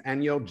ovaries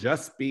and you'll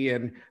just be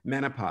in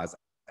menopause.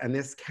 And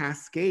this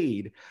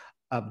cascade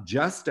of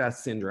Justa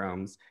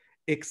syndromes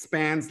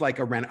expands like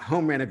a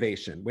home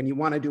renovation. When you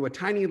want to do a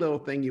tiny little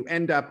thing, you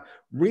end up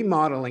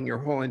remodeling your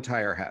whole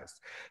entire house.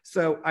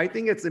 So I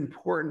think it's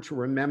important to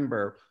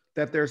remember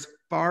that there's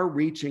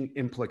far-reaching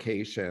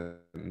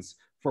implications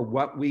for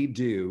what we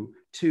do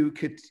to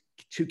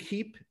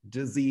keep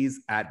disease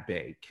at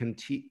bay,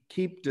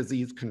 keep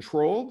disease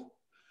controlled.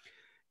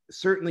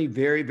 Certainly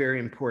very, very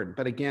important.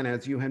 But again,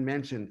 as you had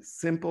mentioned,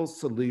 simple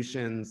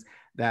solutions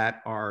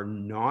that are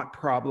not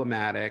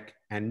problematic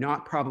and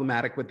not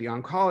problematic with the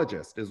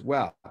oncologist as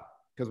well,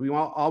 because we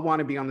all want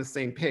to be on the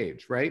same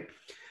page, right?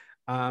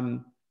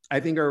 I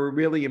think are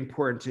really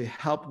important to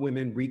help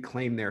women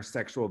reclaim their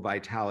sexual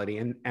vitality.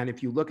 And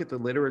if you look at the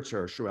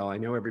literature, Sherelle, I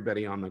know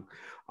everybody on the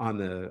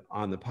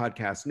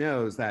podcast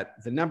knows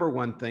that the number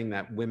one thing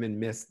that women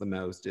miss the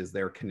most is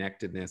their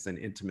connectedness and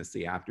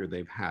intimacy after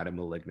they've had a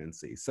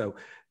malignancy. So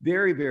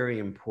very, very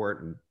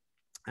important.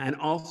 And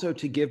also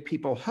to give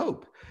people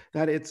hope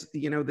that it's,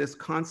 this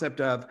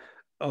concept of,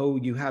 oh,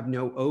 you have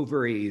no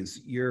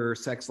ovaries, your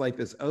sex life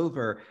is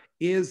over,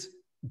 is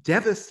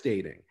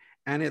devastating,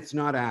 and it's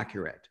not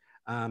accurate.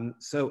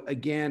 So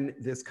again,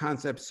 this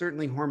concept,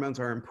 certainly hormones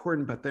are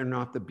important, but they're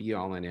not the be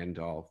all and end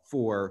all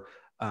for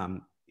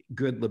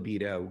good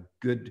libido,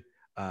 good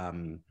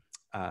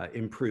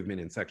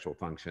improvement in sexual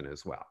function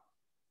as well.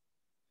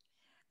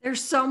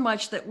 There's so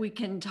much that we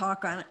can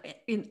talk on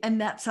in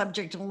that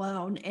subject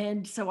alone.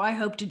 And so I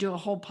hope to do a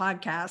whole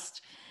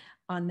podcast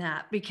on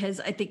that, because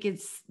I think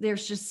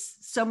there's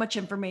just so much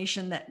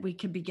information that we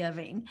could be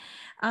giving.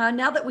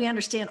 Now that we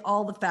understand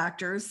all the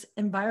factors,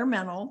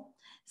 environmental,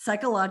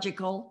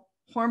 psychological,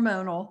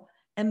 hormonal,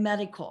 and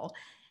medical,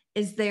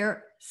 is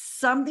there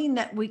something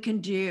that we can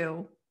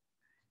do,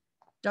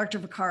 Dr.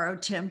 Vaccaro,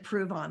 to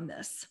improve on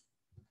this?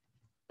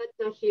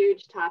 That's a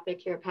huge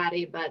topic here,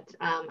 Patty, but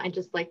I'd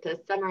just like to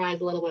summarize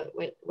a little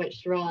bit what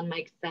Sherelle and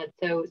Mike said.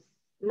 So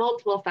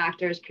multiple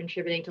factors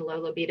contributing to low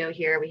libido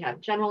here. We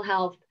have general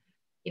health,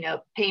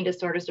 pain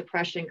disorders,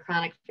 depression,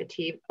 chronic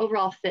fatigue,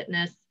 overall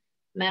fitness,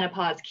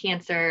 menopause,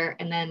 cancer,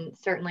 and then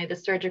certainly the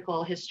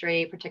surgical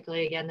history,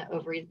 particularly again, the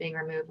ovaries being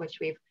removed, which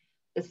we've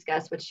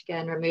discussed, which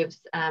again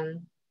removes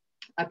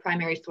a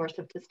primary source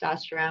of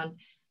testosterone,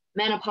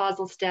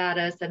 menopausal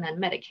status, and then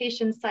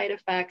medication side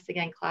effects,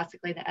 again,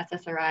 classically the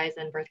SSRIs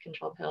and birth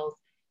control pills.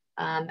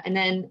 And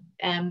then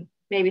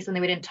maybe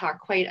something we didn't talk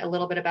quite a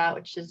little bit about,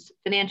 which is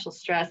financial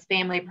stress,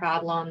 family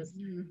problems,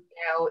 you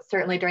know,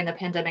 certainly during the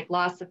pandemic,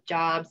 loss of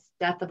jobs,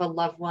 death of a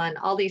loved one,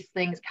 all these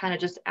things kind of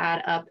just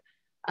add up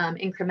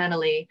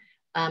incrementally.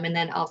 And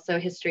then also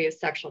history of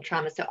sexual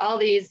trauma. So all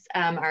these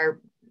are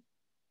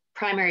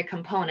primary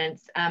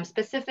components.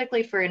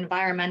 Specifically for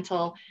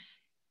environmental,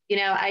 you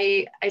know,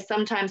 I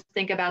sometimes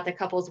think about the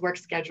couple's work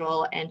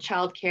schedule and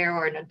childcare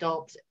or an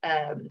adult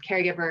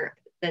caregiver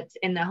that's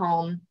in the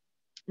home.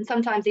 And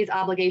sometimes these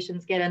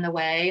obligations get in the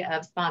way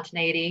of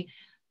spontaneity.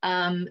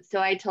 So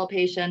I tell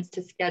patients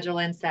to schedule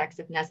in sex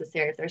if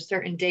necessary. If there's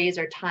certain days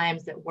or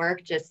times at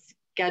work, just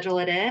schedule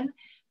it in.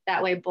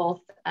 That way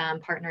both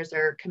partners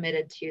are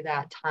committed to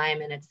that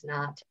time and it's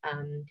not a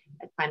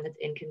time that's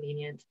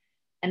inconvenient.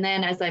 And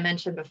then, as I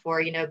mentioned before,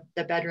 you know,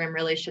 the bedroom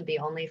really should be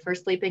only for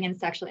sleeping and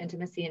sexual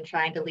intimacy, and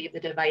trying to leave the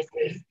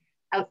devices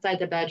outside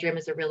the bedroom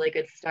is a really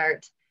good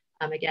start.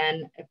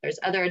 Again, if there's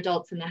other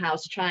adults in the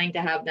house, trying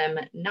to have them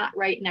not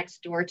right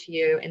next door to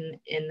you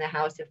in the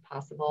house if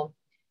possible.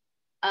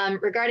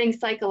 Regarding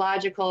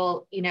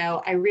psychological, you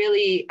know, I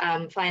really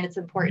find it's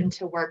important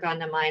to work on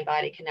the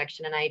mind-body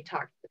connection, and I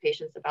talk to the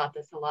patients about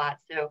this a lot.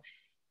 So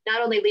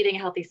not only leading a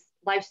healthy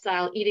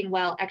lifestyle, eating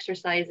well,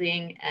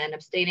 exercising, and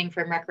abstaining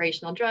from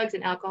recreational drugs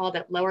and alcohol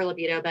that lower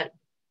libido, but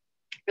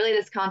really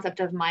this concept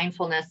of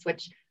mindfulness,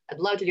 which I'd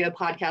love to do a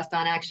podcast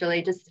on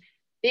actually, just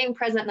being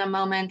present in the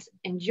moment,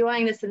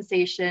 enjoying the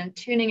sensation,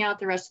 tuning out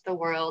the rest of the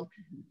world,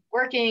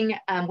 working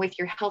with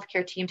your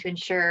healthcare team to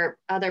ensure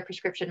other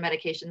prescription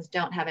medications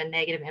don't have a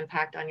negative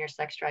impact on your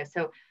sex drive.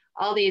 So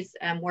all these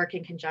work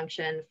in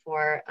conjunction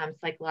for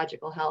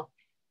psychological health.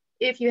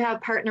 If you have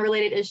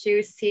partner-related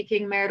issues,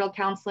 seeking marital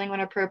counseling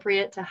when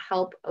appropriate to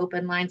help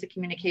open lines of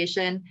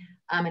communication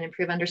and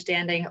improve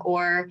understanding,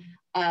 or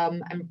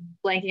I'm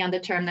blanking on the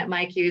term that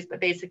Mike used, but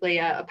basically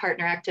a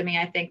partnerectomy,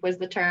 I think was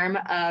the term,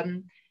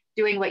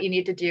 doing what you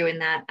need to do in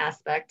that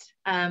aspect.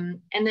 And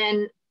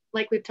then,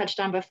 like we've touched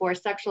on before,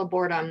 sexual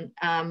boredom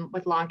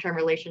with long-term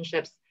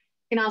relationships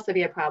can also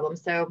be a problem.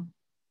 So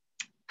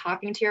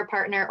talking to your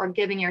partner or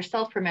giving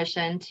yourself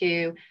permission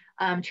to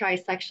try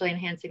sexually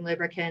enhancing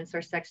lubricants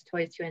or sex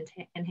toys to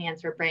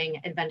enhance or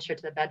bring adventure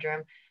to the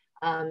bedroom.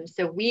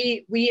 So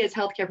we as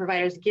healthcare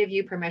providers give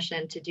you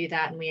permission to do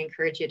that, and we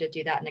encourage you to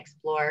do that and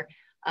explore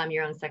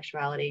your own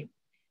sexuality.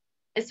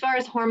 As far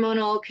as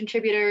hormonal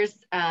contributors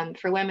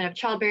for women of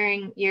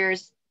childbearing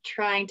years,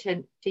 trying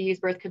to use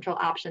birth control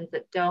options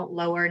that don't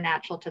lower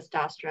natural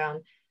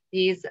testosterone.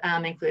 These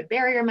include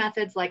barrier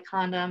methods like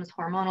condoms,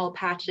 hormonal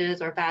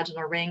patches, or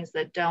vaginal rings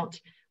that don't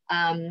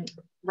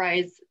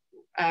raise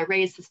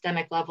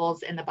systemic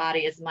levels in the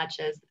body as much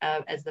as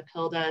the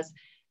pill does.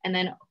 And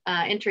then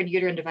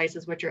intrauterine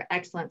devices, which are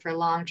excellent for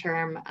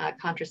long-term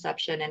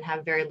contraception and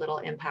have very little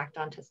impact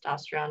on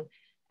testosterone.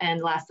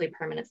 And lastly,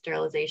 permanent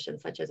sterilization,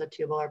 such as a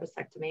tubal or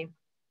vasectomy.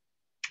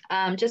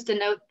 Just to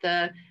note,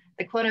 the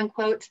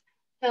quote-unquote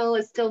pill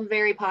is still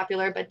very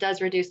popular, but does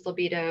reduce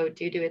libido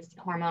due to its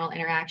hormonal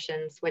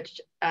interactions, which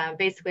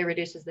basically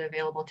reduces the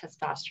available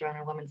testosterone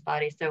in a woman's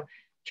body. So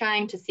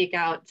trying to seek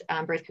out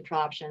birth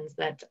control options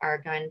that are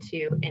going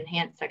to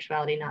enhance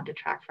sexuality, not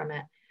detract from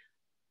it.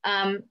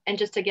 And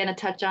just again, a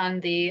touch on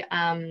the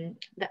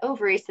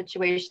ovary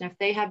situation. If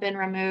they have been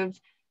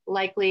removed,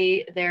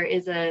 likely there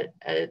is a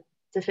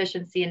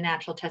deficiency in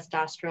natural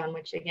testosterone,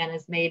 which again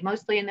is made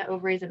mostly in the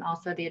ovaries and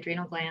also the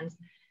adrenal glands.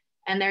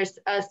 And there's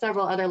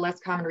several other less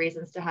common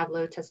reasons to have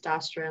low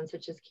testosterone,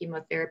 such as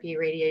chemotherapy,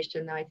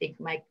 radiation, though I think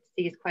Mike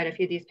sees quite a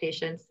few of these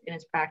patients in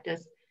his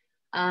practice,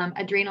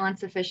 adrenal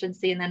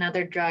insufficiency, and then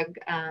other drug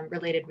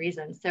related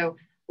reasons. So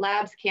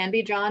labs can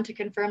be drawn to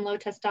confirm low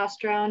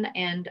testosterone,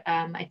 and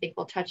I think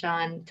we'll touch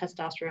on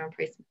testosterone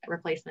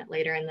replacement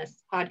later in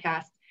this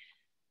podcast.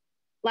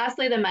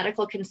 Lastly, the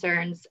medical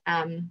concerns,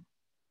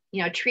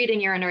 treating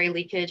urinary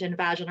leakage and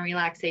vaginal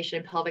relaxation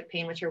and pelvic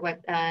pain, which are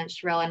what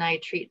Sherelle and I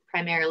treat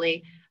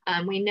primarily.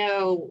 We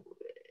know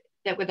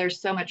that there's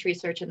so much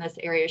research in this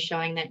area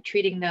showing that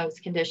treating those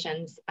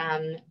conditions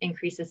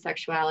increases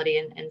sexuality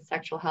and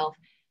sexual health.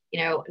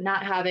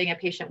 Not having a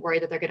patient worry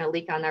that they're going to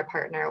leak on their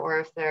partner, or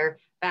if their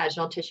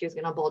vaginal tissue is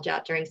going to bulge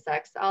out during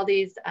sex. All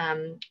these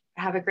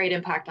have a great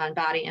impact on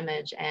body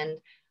image and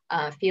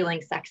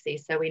feeling sexy.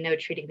 So we know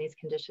treating these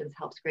conditions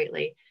helps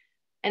greatly.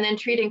 And then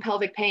treating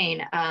pelvic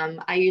pain.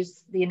 I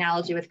use the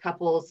analogy with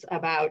couples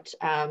about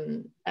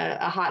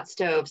a hot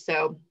stove.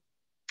 So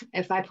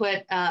if I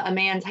put a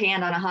man's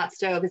hand on a hot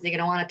stove, is he going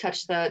to want to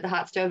touch the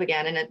hot stove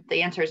again? And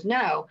the answer is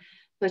no.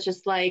 So it's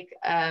just like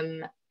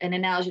an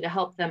analogy to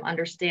help them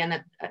understand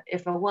that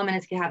if a woman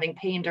is having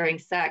pain during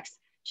sex,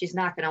 she's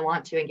not going to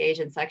want to engage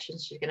in sex.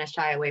 She's going to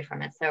shy away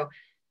from it. So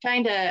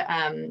trying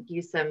to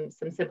use some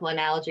simple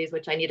analogies,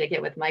 which I need to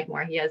get with Mike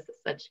more. He has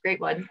such great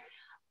ones.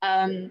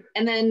 And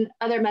then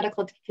other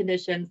medical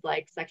conditions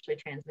like sexually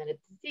transmitted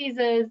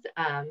diseases,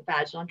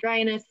 vaginal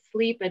dryness,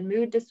 sleep and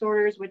mood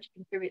disorders, which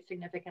contribute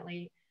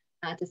significantly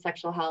to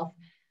sexual health.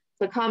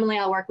 So commonly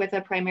I'll work with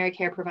a primary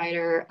care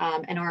provider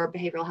and or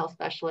behavioral health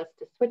specialist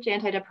to switch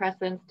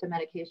antidepressants to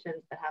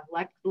medications that have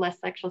less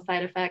sexual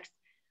side effects.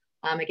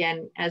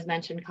 Again, as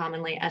mentioned,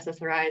 commonly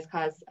SSRIs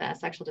cause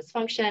sexual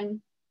dysfunction,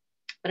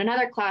 but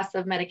another class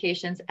of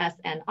medications,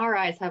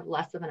 SNRIs, have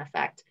less of an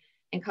effect.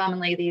 And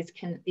commonly these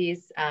can be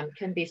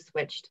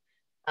switched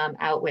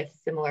out with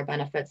similar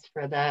benefits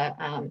for the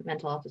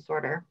mental health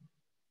disorder.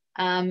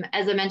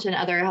 As I mentioned,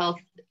 other health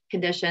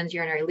conditions,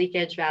 urinary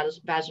leakage,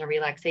 vaginal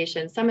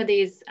relaxation, some of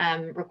these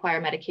require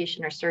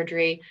medication or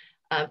surgery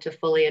to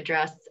fully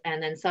address.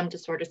 And then some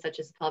disorders such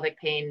as pelvic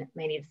pain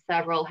may need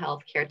several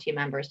healthcare team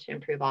members to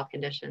improve all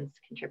conditions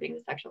contributing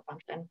to sexual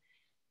function.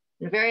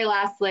 And very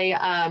lastly,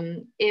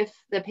 if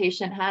the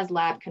patient has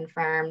lab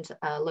confirmed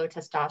low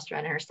testosterone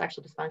and her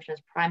sexual dysfunction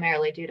is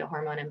primarily due to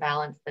hormone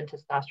imbalance, then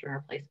testosterone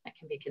replacement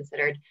can be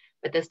considered,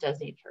 but this does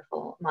need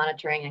careful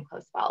monitoring and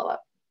close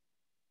follow-up.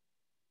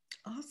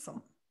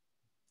 Awesome.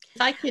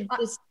 If I could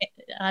just,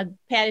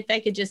 Pat, if I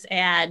could just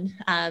add,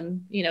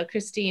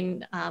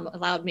 Christine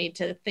allowed me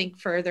to think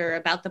further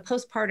about the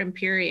postpartum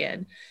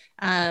period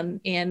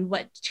and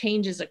what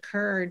changes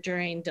occur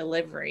during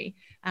delivery,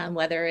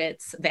 whether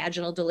it's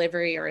vaginal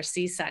delivery or a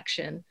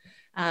C-section.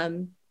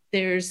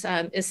 There's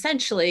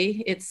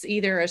essentially, it's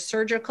either a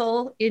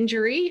surgical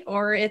injury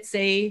or it's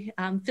a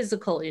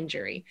physical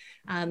injury.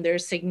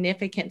 There's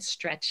significant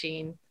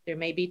stretching, there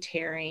may be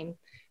tearing,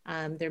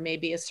 there may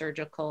be a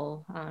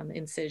surgical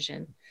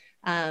incision.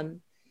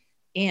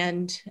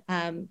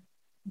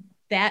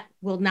 That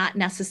will not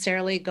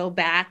necessarily go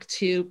back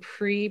to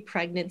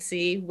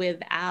pre-pregnancy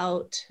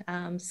without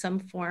some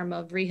form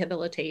of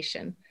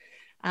rehabilitation.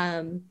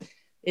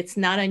 It's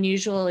not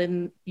unusual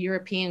in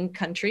European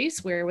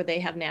countries where they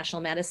have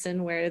national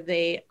medicine where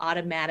they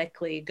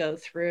automatically go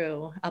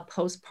through a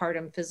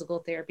postpartum physical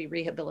therapy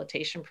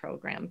rehabilitation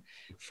program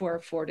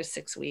for 4 to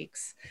 6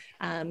 weeks.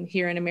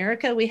 Here in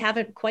America, we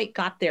haven't quite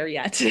got there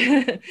yet.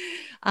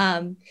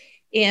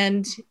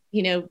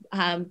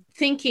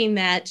 Thinking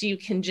that you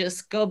can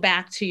just go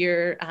back to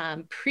your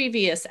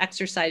previous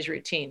exercise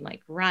routine,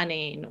 like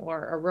running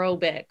or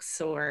aerobics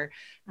or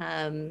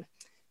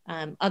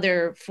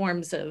other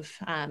forms of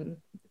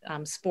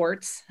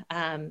sports,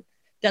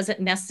 doesn't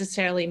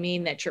necessarily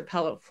mean that your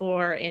pelvic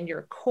floor and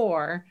your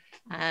core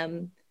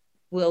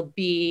will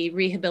be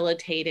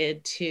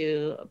rehabilitated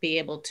to be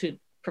able to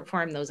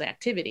perform those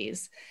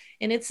activities.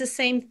 And it's the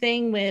same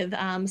thing with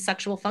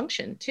sexual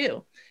function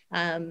too.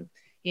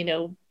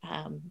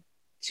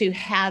 To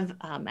have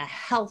a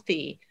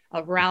healthy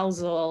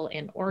arousal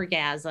and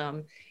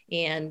orgasm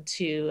and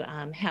to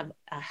have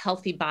a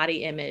healthy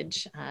body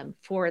image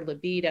for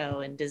libido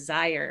and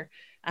desire,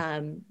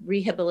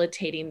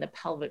 rehabilitating the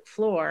pelvic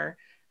floor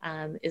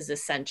is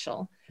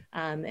essential.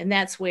 And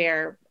that's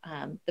where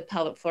the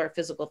pelvic floor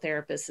physical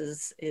therapist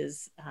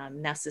is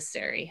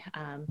necessary.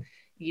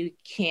 You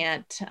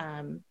can't,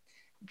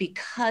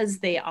 because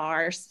they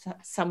are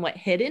somewhat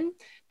hidden,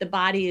 the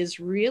body is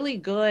really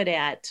good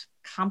at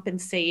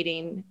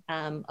compensating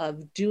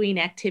of doing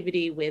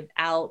activity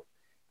without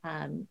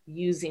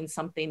using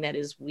something that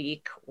is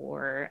weak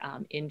or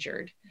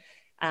injured.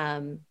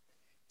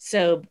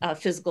 So a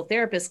physical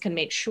therapist can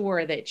make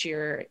sure that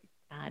you're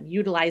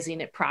utilizing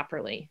it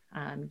properly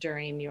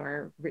during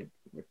your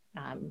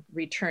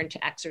return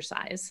to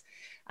exercise.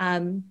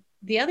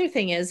 The other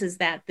thing is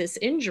that this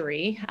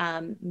injury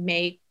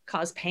may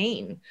cause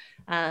pain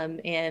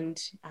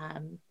and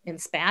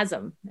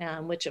spasm,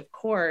 which of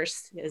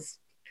course, as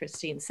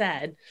Christine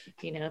said,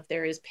 if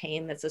there is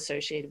pain that's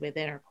associated with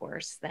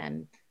intercourse,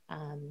 then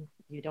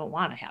you don't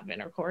want to have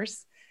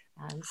intercourse.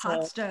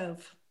 Hot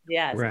stove.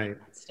 Yes, right.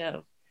 Hot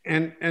stove.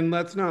 And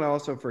let's not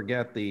also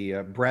forget the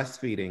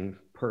breastfeeding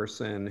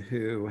person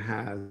who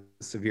has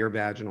severe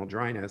vaginal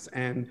dryness.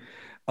 And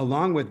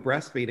along with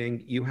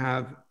breastfeeding, you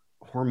have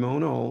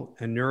hormonal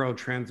and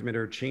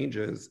neurotransmitter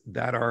changes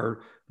that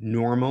are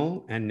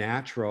normal and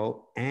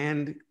natural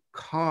and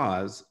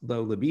cause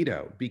low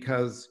libido,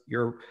 because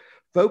your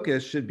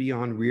focus should be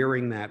on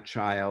rearing that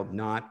child,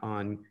 not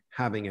on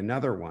having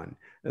another one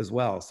as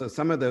well. So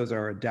some of those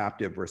are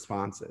adaptive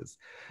responses.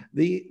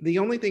 The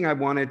only thing I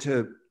wanted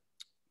to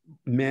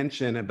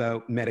mention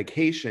about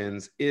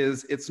medications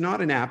is it's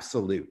not an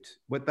absolute.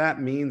 What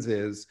that means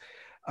is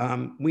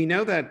we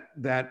know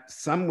that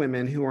some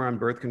women who are on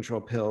birth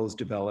control pills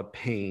develop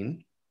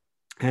pain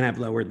and have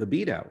lowered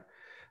libido.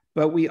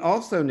 But we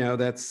also know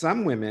that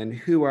some women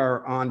who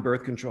are on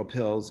birth control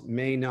pills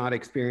may not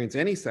experience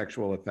any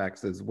sexual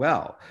effects as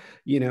well.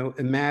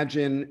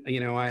 Imagine,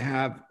 I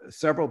have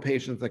several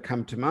patients that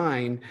come to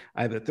mind.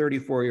 I have a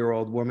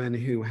 34-year-old woman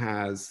who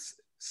has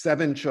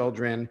 7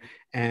 children,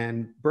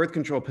 and birth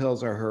control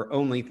pills are her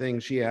only thing.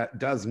 She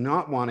does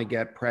not want to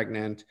get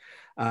pregnant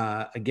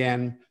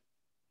again.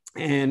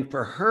 And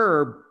for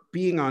her,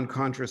 being on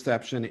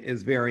contraception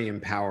is very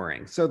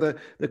empowering. So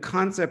the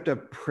concept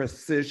of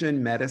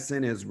precision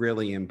medicine is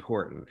really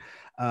important.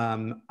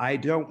 I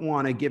don't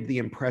want to give the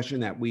impression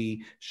that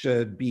we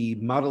should be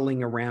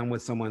muddling around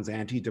with someone's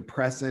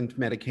antidepressant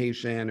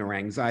medication or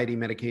anxiety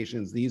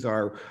medications. These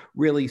are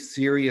really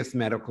serious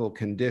medical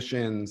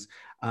conditions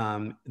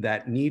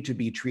that need to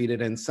be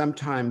treated, and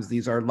sometimes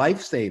these are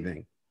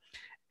life-saving.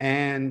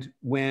 And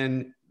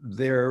when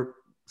those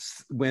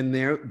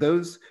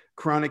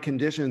chronic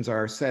conditions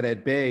are set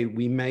at bay,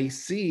 we may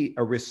see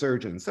a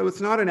resurgence. So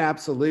it's not an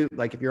absolute,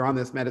 like if you're on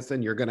this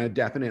medicine, you're going to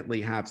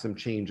definitely have some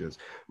changes.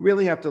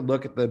 Really have to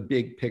look at the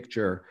big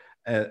picture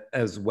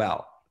as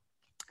well.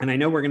 And I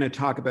know we're going to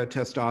talk about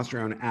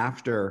testosterone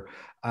after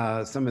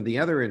some of the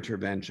other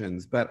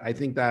interventions, but I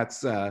think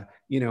that's a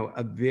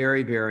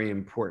very, very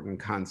important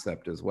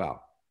concept as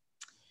well.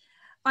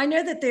 I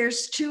know that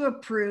there's 2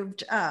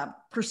 approved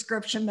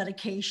prescription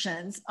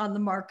medications on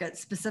the market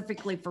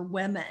specifically for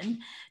women.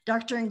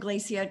 Dr.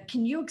 Inglesia,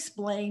 can you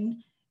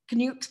explain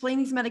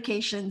these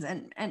medications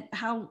and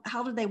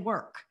how do they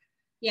work?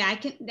 Yeah, I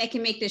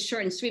can make this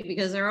short and sweet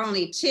because there are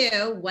only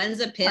 2.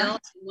 One's a pill,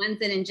 one's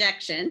an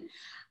injection.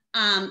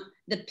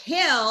 The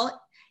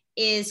pill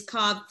is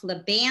called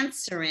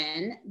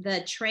flibanserin.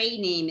 The trade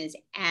name is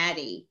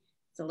Addyi.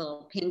 It's a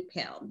little pink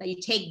pill that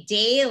you take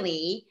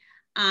daily.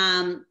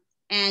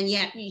 And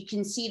yet you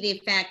can see the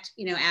effect,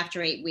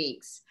 after 8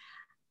 weeks.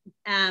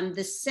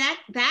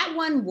 That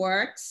one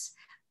works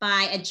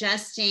by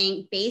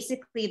adjusting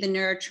basically the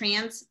nerve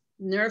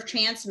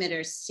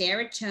transmitters,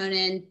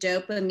 serotonin,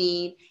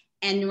 dopamine,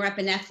 and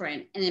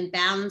norepinephrine, and then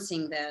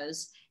balancing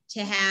those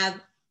to have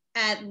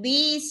at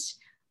least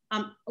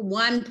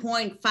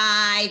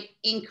 1.5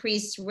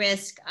 increased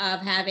risk of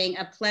having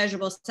a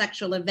pleasurable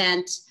sexual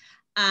event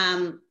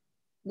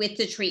with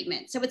the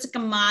treatment. So it's like a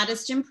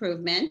modest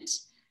improvement.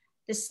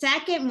 The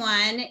second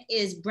one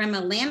is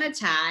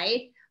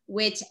bremelanotide,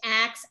 which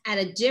acts at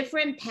a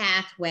different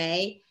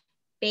pathway,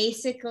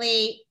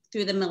 basically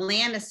through the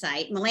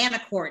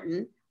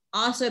melanocortin,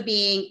 also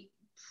being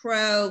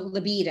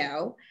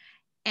pro-libido,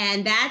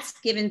 and that's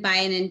given by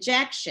an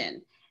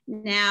injection.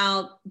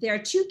 Now, there are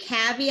 2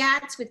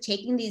 caveats with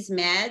taking these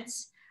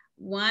meds.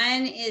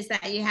 One is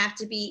that you have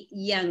to be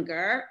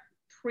younger,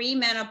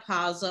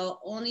 premenopausal,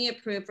 only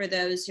approved for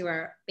those who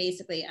are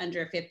basically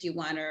under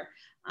 51 or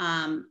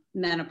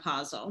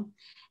menopausal.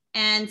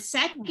 And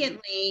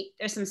secondly,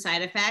 there's some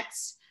side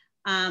effects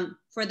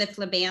for the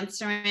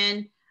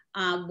flibanserin.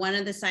 One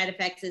of the side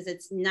effects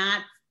is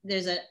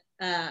there's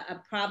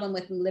a problem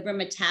with liver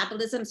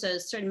metabolism. So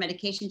there's certain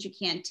medications you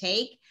can't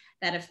take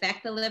that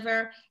affect the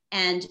liver,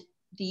 and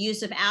the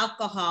use of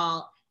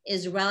alcohol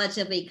is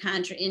relatively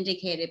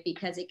contraindicated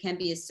because it can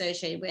be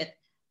associated with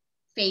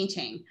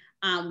fainting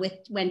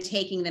when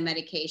taking the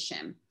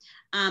medication.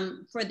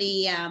 For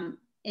the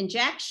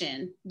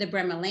injection, the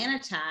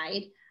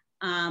bremelanotide,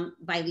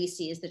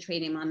 Vyleesi is the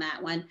trade name on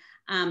that one.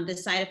 The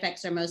side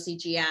effects are mostly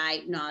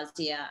GI,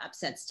 nausea,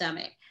 upset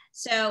stomach.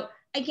 So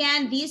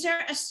again, these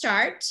are a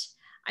start.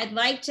 I'd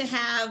like to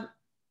have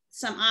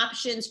some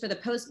options for the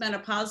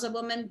postmenopausal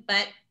woman,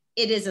 but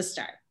it is a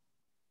start.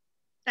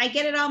 Did I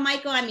get it all,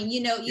 Michael? I mean,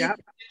 Yeah.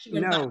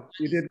 No,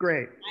 you did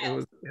great.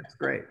 It's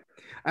great.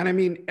 And I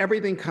mean,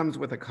 everything comes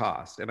with a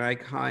cost. And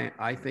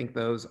I think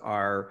those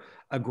are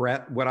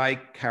what I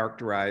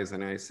characterize,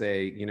 and I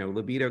say,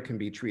 libido can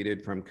be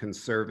treated from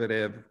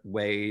conservative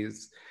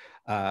ways,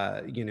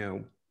 all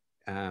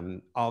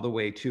the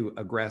way to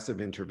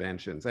aggressive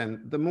interventions.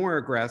 And the more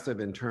aggressive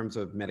in terms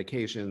of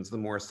medications, the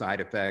more side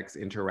effects,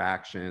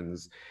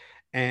 interactions,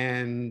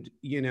 and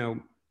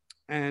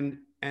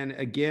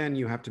again,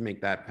 you have to make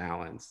that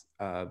balance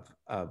of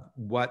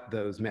what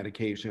those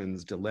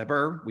medications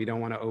deliver. We don't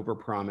want to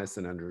overpromise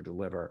and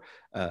underdeliver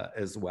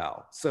as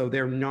well. So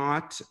they're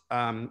not,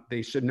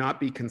 they should not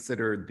be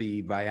considered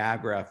the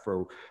Viagra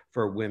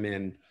for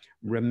women.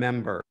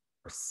 Remember,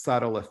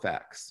 subtle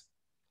effects.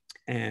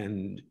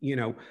 And,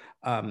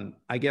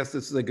 I guess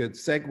this is a good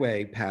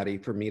segue, Patty,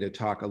 for me to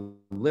talk a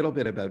little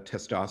bit about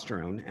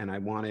testosterone. And I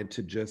wanted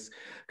to just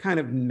kind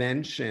of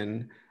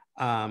mention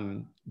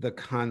the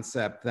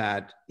concept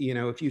that,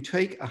 if you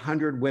take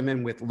 100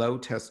 women with low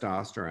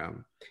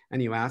testosterone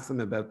and you ask them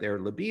about their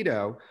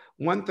libido,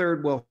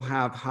 1/3 will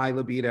have high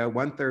libido,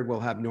 1/3 will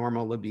have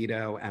normal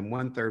libido, and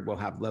 1/3 will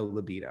have low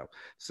libido.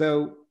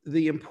 So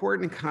the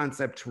important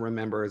concept to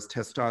remember is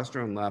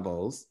testosterone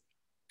levels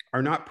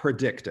are not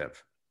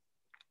predictive.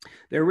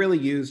 They're really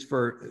used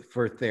for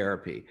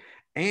therapy.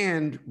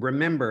 And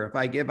remember, if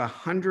I give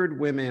 100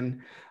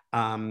 women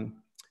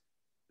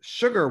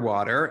sugar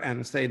water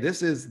and say,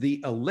 this is the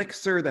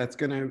elixir that's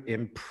going to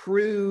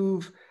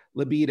improve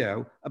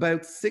libido,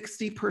 about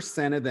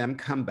 60% of them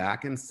come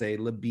back and say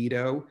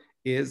libido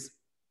is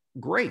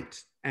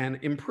great and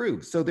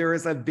improves. So there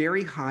is a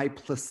very high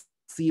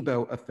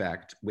placebo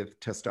effect with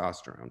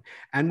testosterone.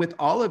 And with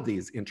all of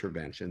these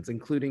interventions,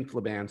 including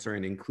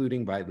flibanserin,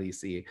 including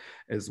Vyleesi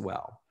as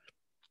well.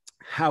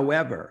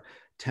 However,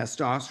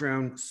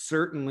 testosterone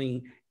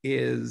certainly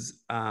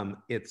is,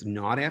 it's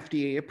not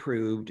FDA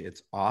approved,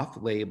 it's off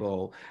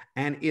label,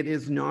 and it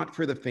is not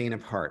for the faint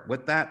of heart.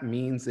 What that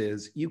means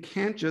is you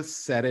can't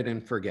just set it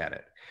and forget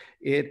it.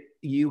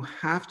 You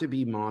have to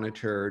be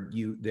monitored.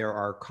 There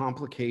are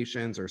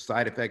complications or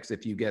side effects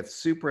if you get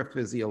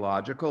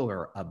supraphysiological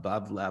or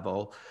above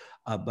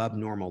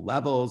normal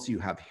levels. You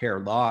have hair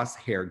loss,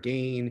 hair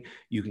gain,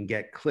 you can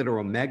get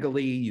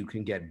clitoromegaly, you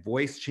can get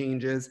voice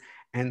changes,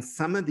 and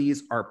some of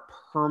these are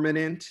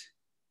permanent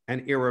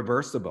and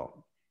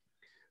irreversible.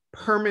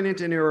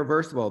 Permanent and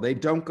irreversible. They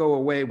don't go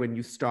away when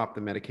you stop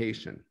the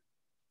medication.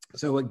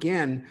 So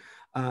again,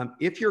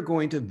 if you're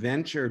going to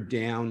venture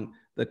down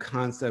the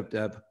concept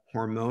of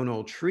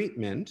hormonal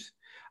treatment,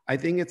 I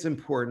think it's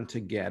important to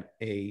get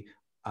a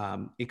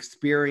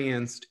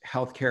experienced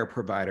healthcare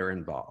provider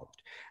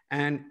involved.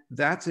 And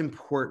that's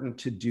important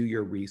to do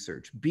your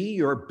research. Be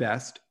your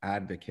best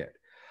advocate.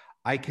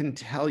 I can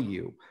tell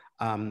you,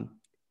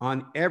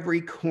 on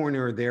every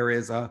corner, there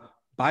is a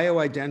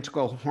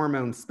bioidentical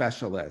hormone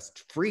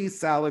specialist, free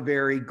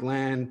salivary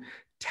gland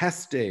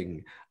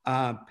testing,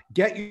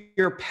 get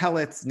your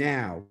pellets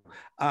now.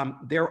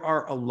 There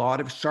are a lot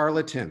of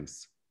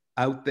charlatans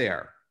out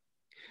there.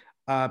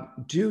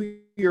 Do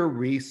your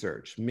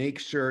research. Make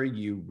sure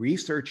you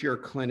research your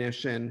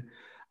clinician.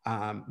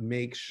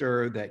 Make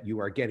sure that you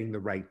are getting the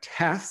right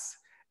tests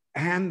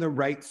and the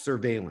right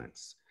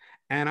surveillance.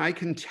 And I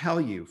can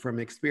tell you from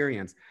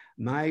experience,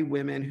 my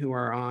women who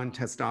are on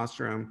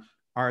testosterone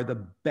are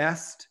the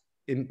best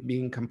in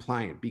being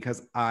compliant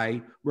because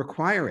I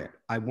require it.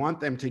 I want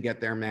them to get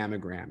their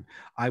mammogram.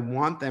 I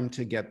want them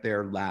to get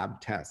their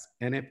lab tests.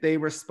 And if they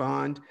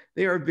respond,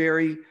 they are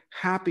very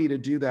happy to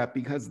do that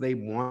because they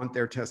want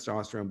their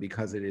testosterone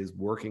because it is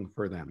working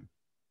for them.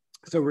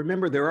 So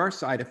remember, there are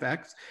side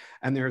effects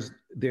and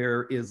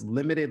there is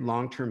limited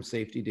long-term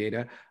safety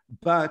data,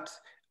 but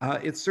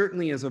it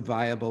certainly is a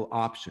viable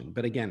option.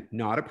 But again,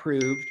 not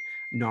approved,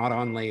 not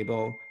on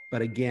label.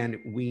 But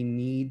again, we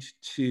need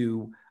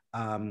to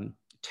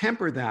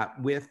temper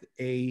that with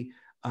a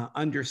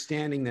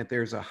understanding that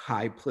there's a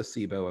high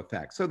placebo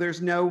effect. So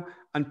there's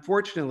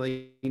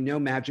unfortunately, no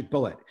magic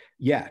bullet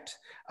yet.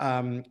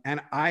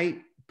 And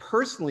I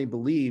personally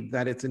believe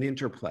that it's an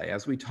interplay.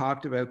 As we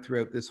talked about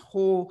throughout this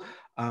whole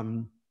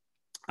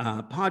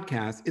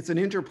podcast, it's an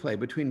interplay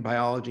between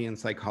biology and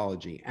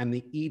psychology. And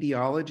the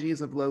etiologies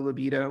of low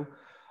libido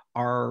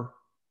are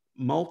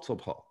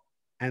multiple.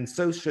 And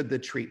so should the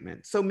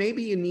treatment. So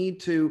maybe you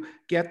need to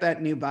get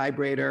that new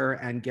vibrator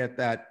and get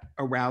that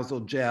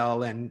arousal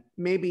gel. And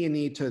maybe you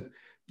need to,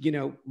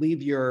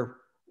 leave your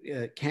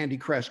Candy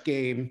Crush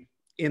game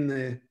in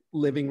the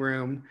living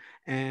room.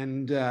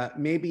 And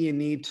maybe you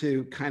need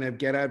to kind of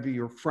get out of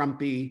your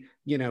frumpy,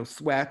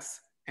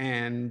 sweats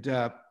and,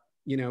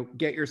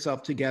 get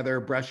yourself together,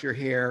 brush your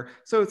hair.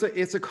 So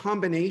it's a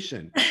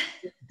combination.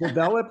 It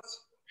develops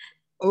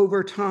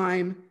over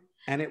time,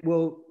 and it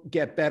will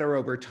get better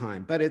over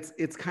time. But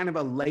it's kind of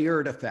a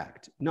layered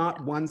effect,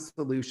 not one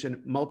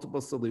solution,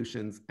 multiple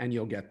solutions, and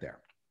you'll get there.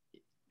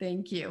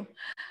 Thank you.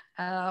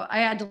 I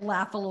had to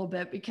laugh a little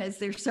bit because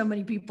there's so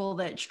many people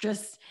that's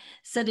just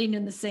sitting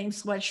in the same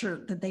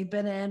sweatshirt that they've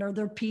been in or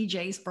their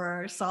PJs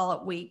for a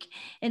solid week.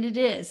 And it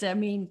is,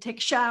 take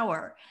a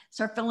shower,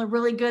 start feeling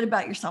really good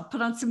about yourself,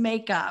 put on some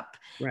makeup,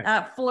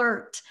 right.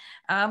 Flirt.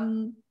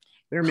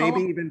 There may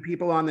be even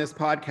people on this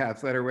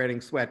podcast that are wearing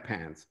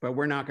sweatpants, but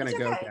we're not going to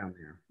go down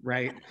there,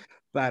 right?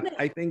 But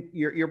I think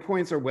your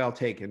points are well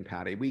taken,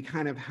 Patty. We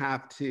kind of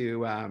have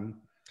to,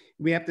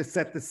 we have to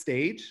set the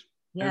stage.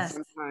 Yes.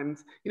 And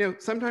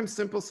sometimes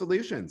simple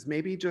solutions,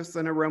 maybe just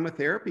an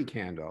aromatherapy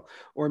candle,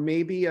 or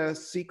maybe a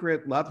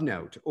secret love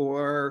note,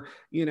 or,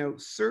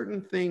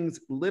 certain things,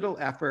 little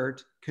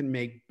effort can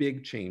make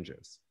big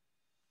changes.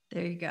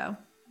 There you go.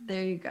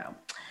 There you go.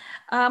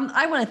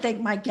 I want to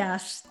thank my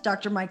guests,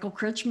 Dr. Michael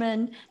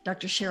Critchman,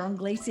 Dr. Cheryl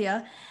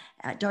Glacia,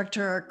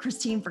 Dr.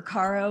 Christine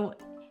Vaccaro,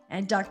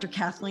 and Dr.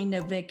 Kathleen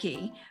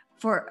Nowicki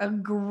for a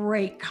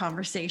great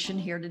conversation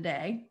here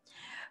today.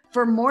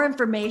 For more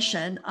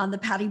information on the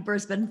Patty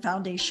Brisbane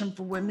Foundation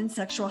for Women's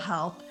Sexual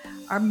Health,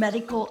 our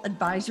medical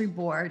advisory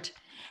board,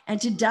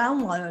 and to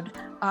download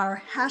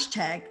our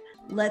hashtag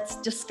Let's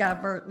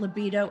Discover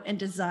Libido and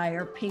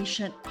Desire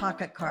Patient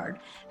Pocket Card,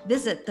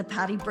 visit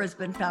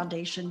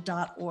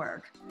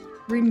thepattybrisbanefoundation.org.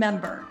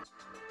 Remember,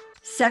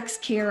 sex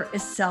care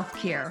is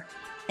self-care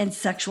and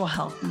sexual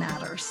health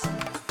matters.